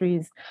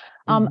industries.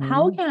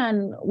 How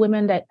can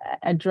women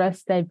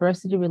address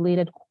diversity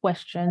related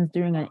questions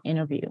during an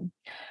interview?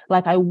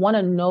 Like, I want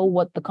to know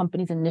what the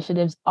company's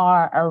initiatives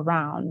are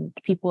around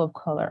people of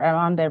color,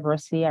 around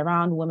diversity,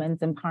 around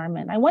women's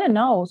empowerment. I want to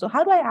know. So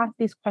how do I ask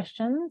these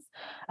questions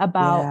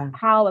about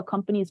how a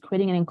company is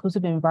creating an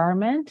inclusive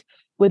environment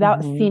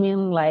without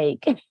seeming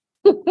like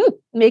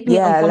make me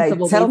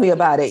uncomfortable? Like tell me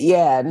about it.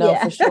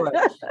 For sure.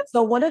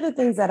 So one of the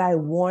things that I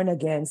warn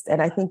against,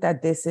 and I think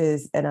that this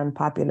is an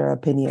unpopular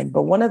opinion,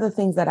 but one of the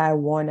things that I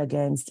warn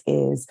against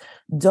is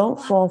don't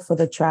fall for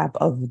the trap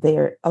of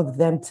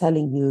them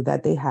telling you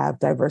that they have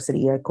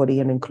diversity, equity,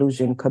 and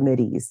inclusion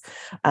committees.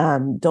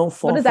 Don't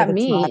fall. What does that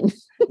mean?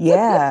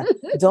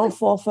 Don't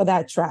fall for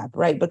that trap,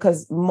 right?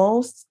 Because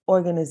most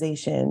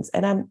organizations,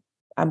 and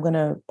I'm going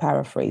to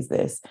paraphrase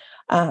this.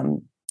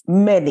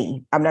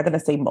 Many, I'm not going to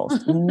say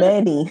most,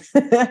 many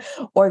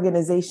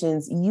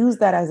organizations use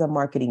that as a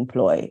marketing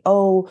ploy.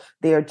 Oh,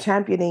 they're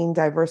championing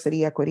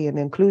diversity, equity, and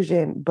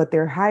inclusion, but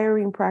their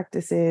hiring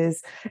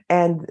practices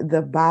and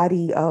the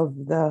body of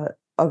the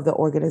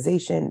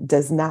organization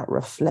does not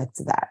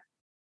reflect that.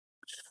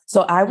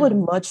 So I would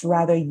much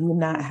rather you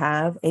not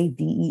have a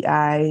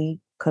DEI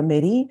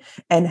committee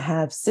and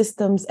have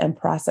systems and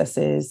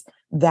processes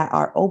that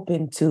are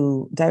open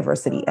to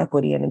diversity,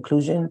 equity, and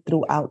inclusion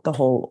throughout the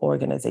whole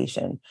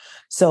organization.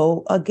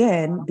 So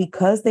again,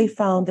 because they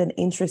found an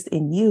interest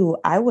in you,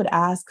 I would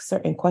ask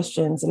certain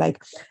questions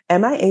like,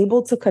 am I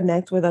able to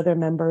connect with other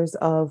members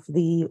of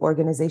the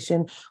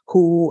organization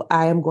who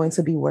I am going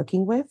to be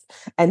working with?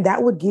 And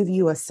that would give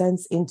you a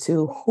sense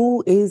into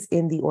who is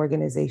in the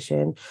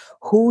organization,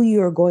 who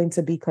you're going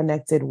to be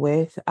connected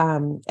with.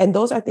 And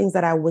those are things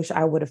that I wish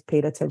I would have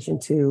paid attention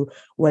to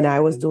when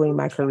I was doing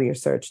my career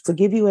search. To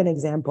give you an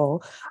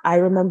example, I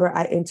remember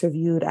I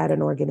interviewed at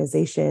an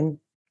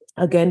organization,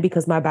 again,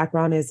 because my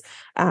background is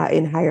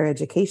in higher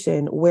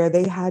education, where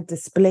they had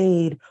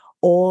displayed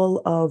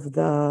all of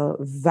the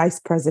vice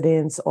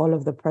presidents, all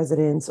of the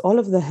presidents, all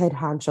of the head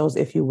honchos,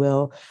 if you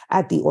will,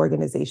 at the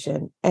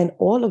organization. And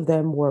all of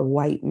them were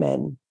white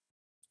men.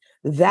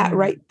 That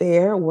right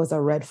there was a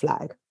red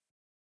flag.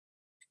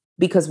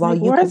 Because while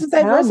you can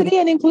diversity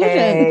and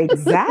inclusion.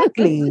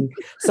 Exactly.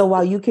 So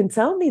while you can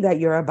tell me that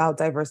you're about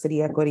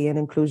diversity, equity, and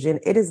inclusion,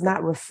 it is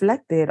not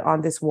reflected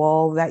on this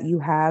wall that you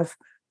have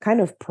kind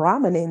of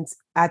prominent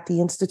at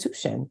the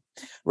institution,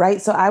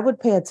 right? So I would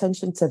pay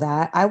attention to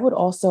that. I would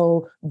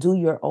also do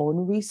your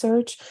own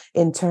research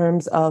in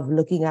terms of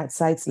looking at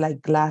sites like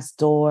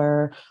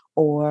Glassdoor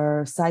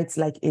or sites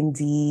like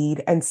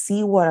Indeed and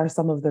see what are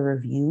some of the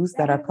reviews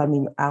that are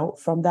coming out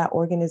from that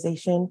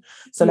organization.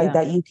 So like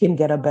that you can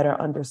get a better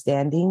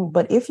understanding.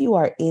 But if you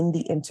are in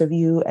the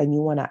interview and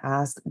you want to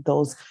ask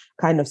those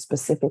kind of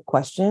specific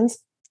questions,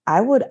 I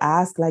would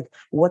ask, like,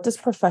 what does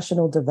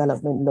professional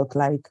development look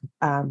like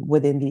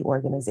within the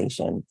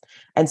organization?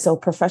 And so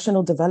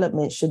professional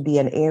development should be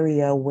an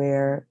area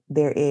where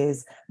there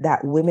is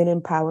that women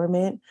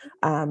empowerment,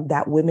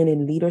 that women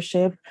in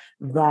leadership,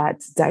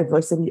 that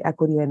diversity,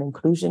 equity, and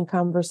inclusion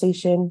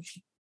conversation.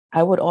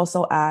 I would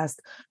also ask,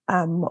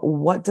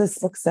 what does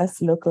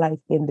success look like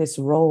in this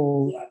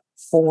role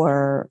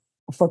for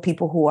for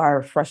people who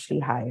are freshly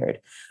hired.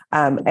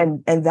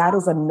 And that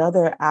is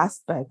another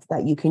aspect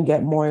that you can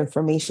get more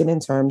information in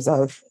terms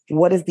of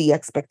what is the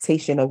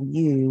expectation of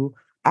you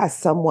as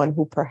someone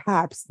who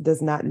perhaps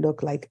does not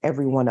look like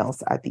everyone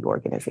else at the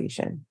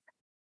organization.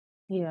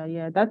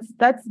 Yeah. That's,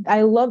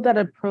 I love that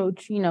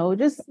approach,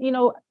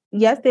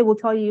 yes, they will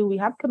tell you we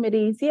have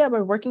committees. Yeah,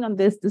 we're working on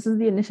this. This is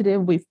the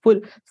initiative. We've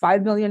put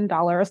 $5 million,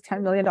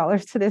 $10 million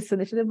to this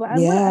initiative. But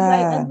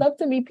I'd love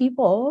to meet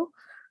people.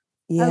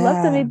 Yeah. I'd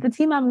love to meet the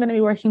team I'm going to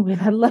be working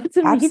with. I'd love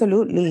to meet.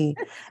 Absolutely.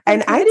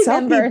 And I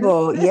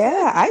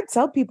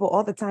tell people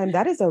all the time,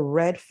 that is a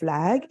red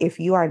flag if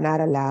you are not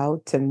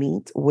allowed to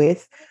meet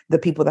with the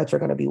people that you're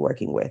going to be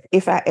working with.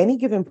 If at any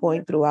given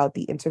point throughout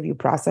the interview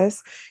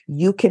process,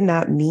 you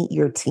cannot meet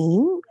your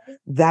team,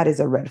 that is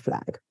a red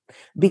flag.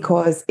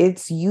 Because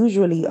it's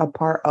usually a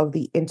part of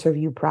the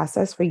interview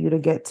process for you to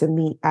get to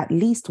meet at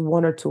least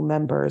one or two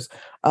members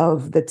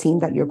of the team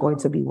that you're going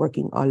to be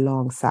working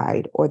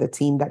alongside or the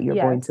team that you're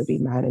going to be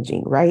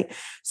managing, right?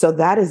 So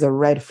that is a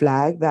red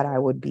flag that I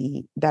would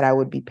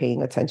be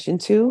paying attention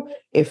to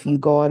if you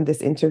go on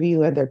this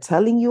interview and they're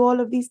telling you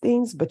all of these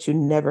things, but you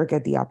never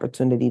get the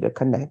opportunity to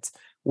connect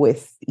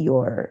with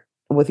your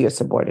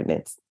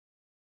subordinates.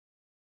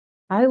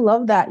 I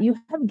love that. You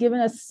have given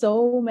us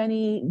so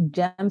many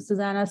gems,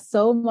 Susana,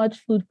 so much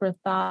food for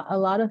thought, a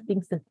lot of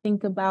things to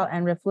think about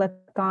and reflect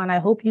on. I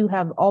hope you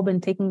have all been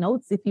taking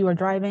notes. If you are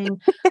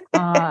driving,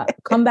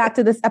 come back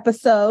to this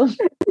episode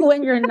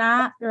when you're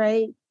not,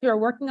 right? If you're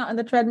working out on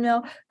the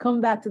treadmill,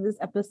 come back to this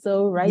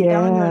episode, write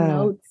down your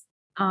notes,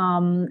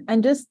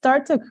 and just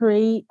start to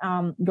create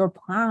your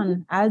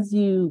plan as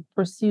you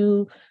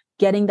pursue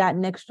getting that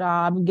next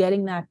job,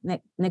 getting that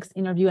next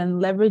interview, and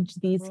leverage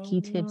these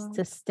key tips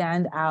to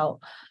stand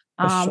out.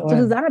 So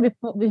Susana,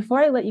 before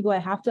I let you go, I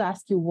have to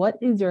ask you, what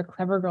is your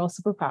clever girl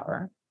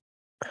superpower?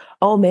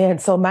 Oh man,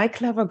 so my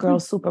clever girl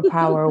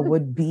superpower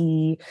would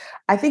be,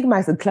 I think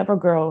my clever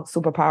girl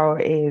superpower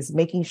is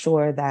making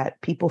sure that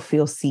people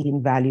feel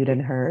seen, valued,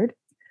 and heard.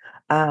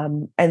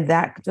 And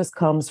that just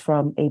comes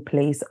from a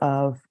place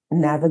of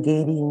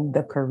navigating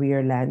the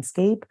career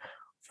landscape,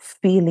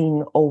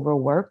 feeling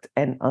overworked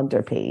and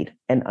underpaid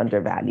and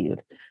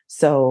undervalued.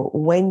 So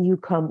when you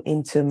come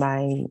into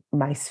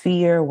my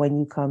sphere, when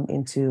you come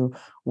into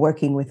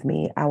working with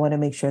me, I want to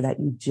make sure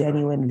that you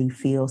genuinely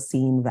feel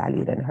seen,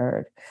 valued, and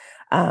heard.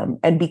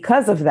 And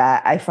because of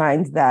that, I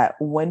find that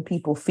when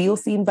people feel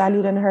seen,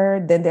 valued, and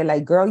heard, then they're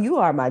like, girl, you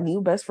are my new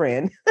best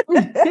friend.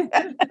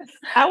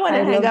 I want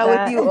to hang out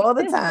with you all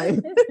the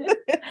time.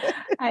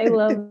 I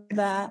love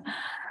that.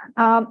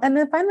 And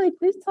then finally,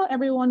 please tell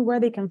everyone where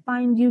they can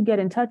find you, get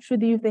in touch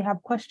with you if they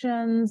have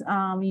questions.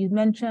 You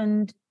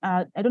mentioned,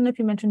 I don't know if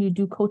you mentioned you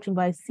do coaching,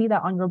 but I see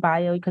that on your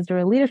bio because you're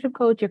a leadership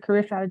coach, you're a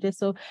career strategist.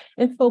 So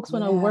if folks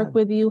want to work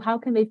with you, how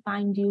can they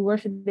find you? Where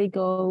should they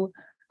go?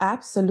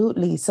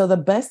 Absolutely. So the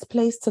best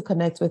place to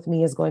connect with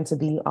me is going to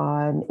be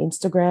on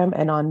Instagram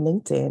and on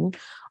LinkedIn.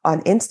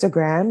 On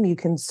Instagram, you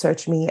can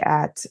search me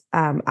at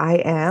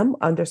 @I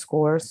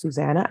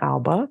am_Susana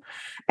Alba.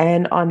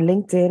 And on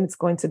LinkedIn, it's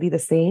going to be the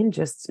same.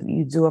 Just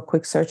you do a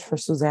quick search for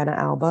Susana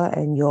Alba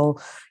and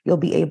you'll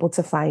be able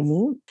to find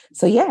me.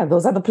 So yeah,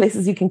 those are the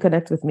places you can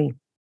connect with me.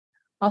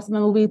 Awesome.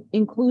 And we'll be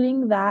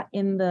including that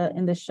in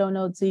the show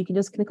notes. So you can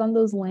just click on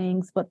those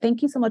links. But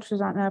thank you so much,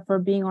 Susana, for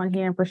being on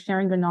here and for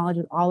sharing your knowledge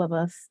with all of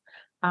us.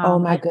 Oh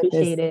my goodness.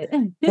 Appreciate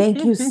it.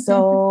 Thank you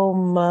so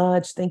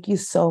much. Thank you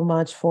so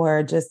much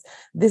for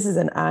this is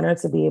an honor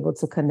to be able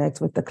to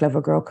connect with the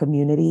Clever Girl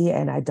community,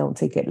 and I don't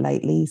take it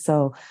lightly.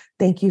 So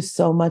thank you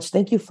so much.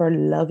 Thank you for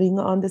loving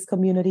on this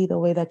community the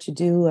way that you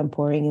do and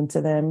pouring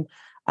into them.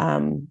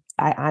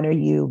 I honor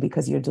you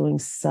because you're doing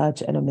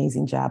such an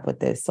amazing job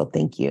with this. So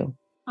thank you.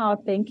 Oh,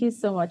 thank you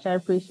so much. I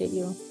appreciate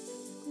you.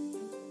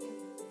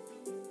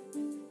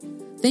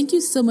 Thank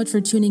you so much for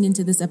tuning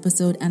into this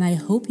episode, and I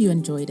hope you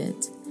enjoyed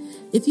it.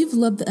 If you've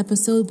loved the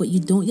episode, but you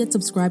don't yet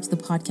subscribe to the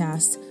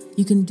podcast,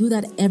 you can do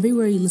that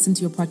everywhere you listen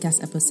to your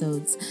podcast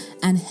episodes.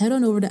 And head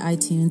on over to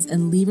iTunes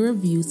and leave a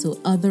review so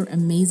other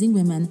amazing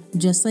women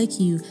just like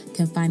you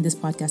can find this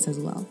podcast as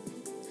well.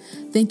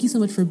 Thank you so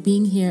much for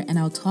being here, and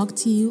I'll talk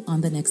to you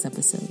on the next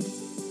episode.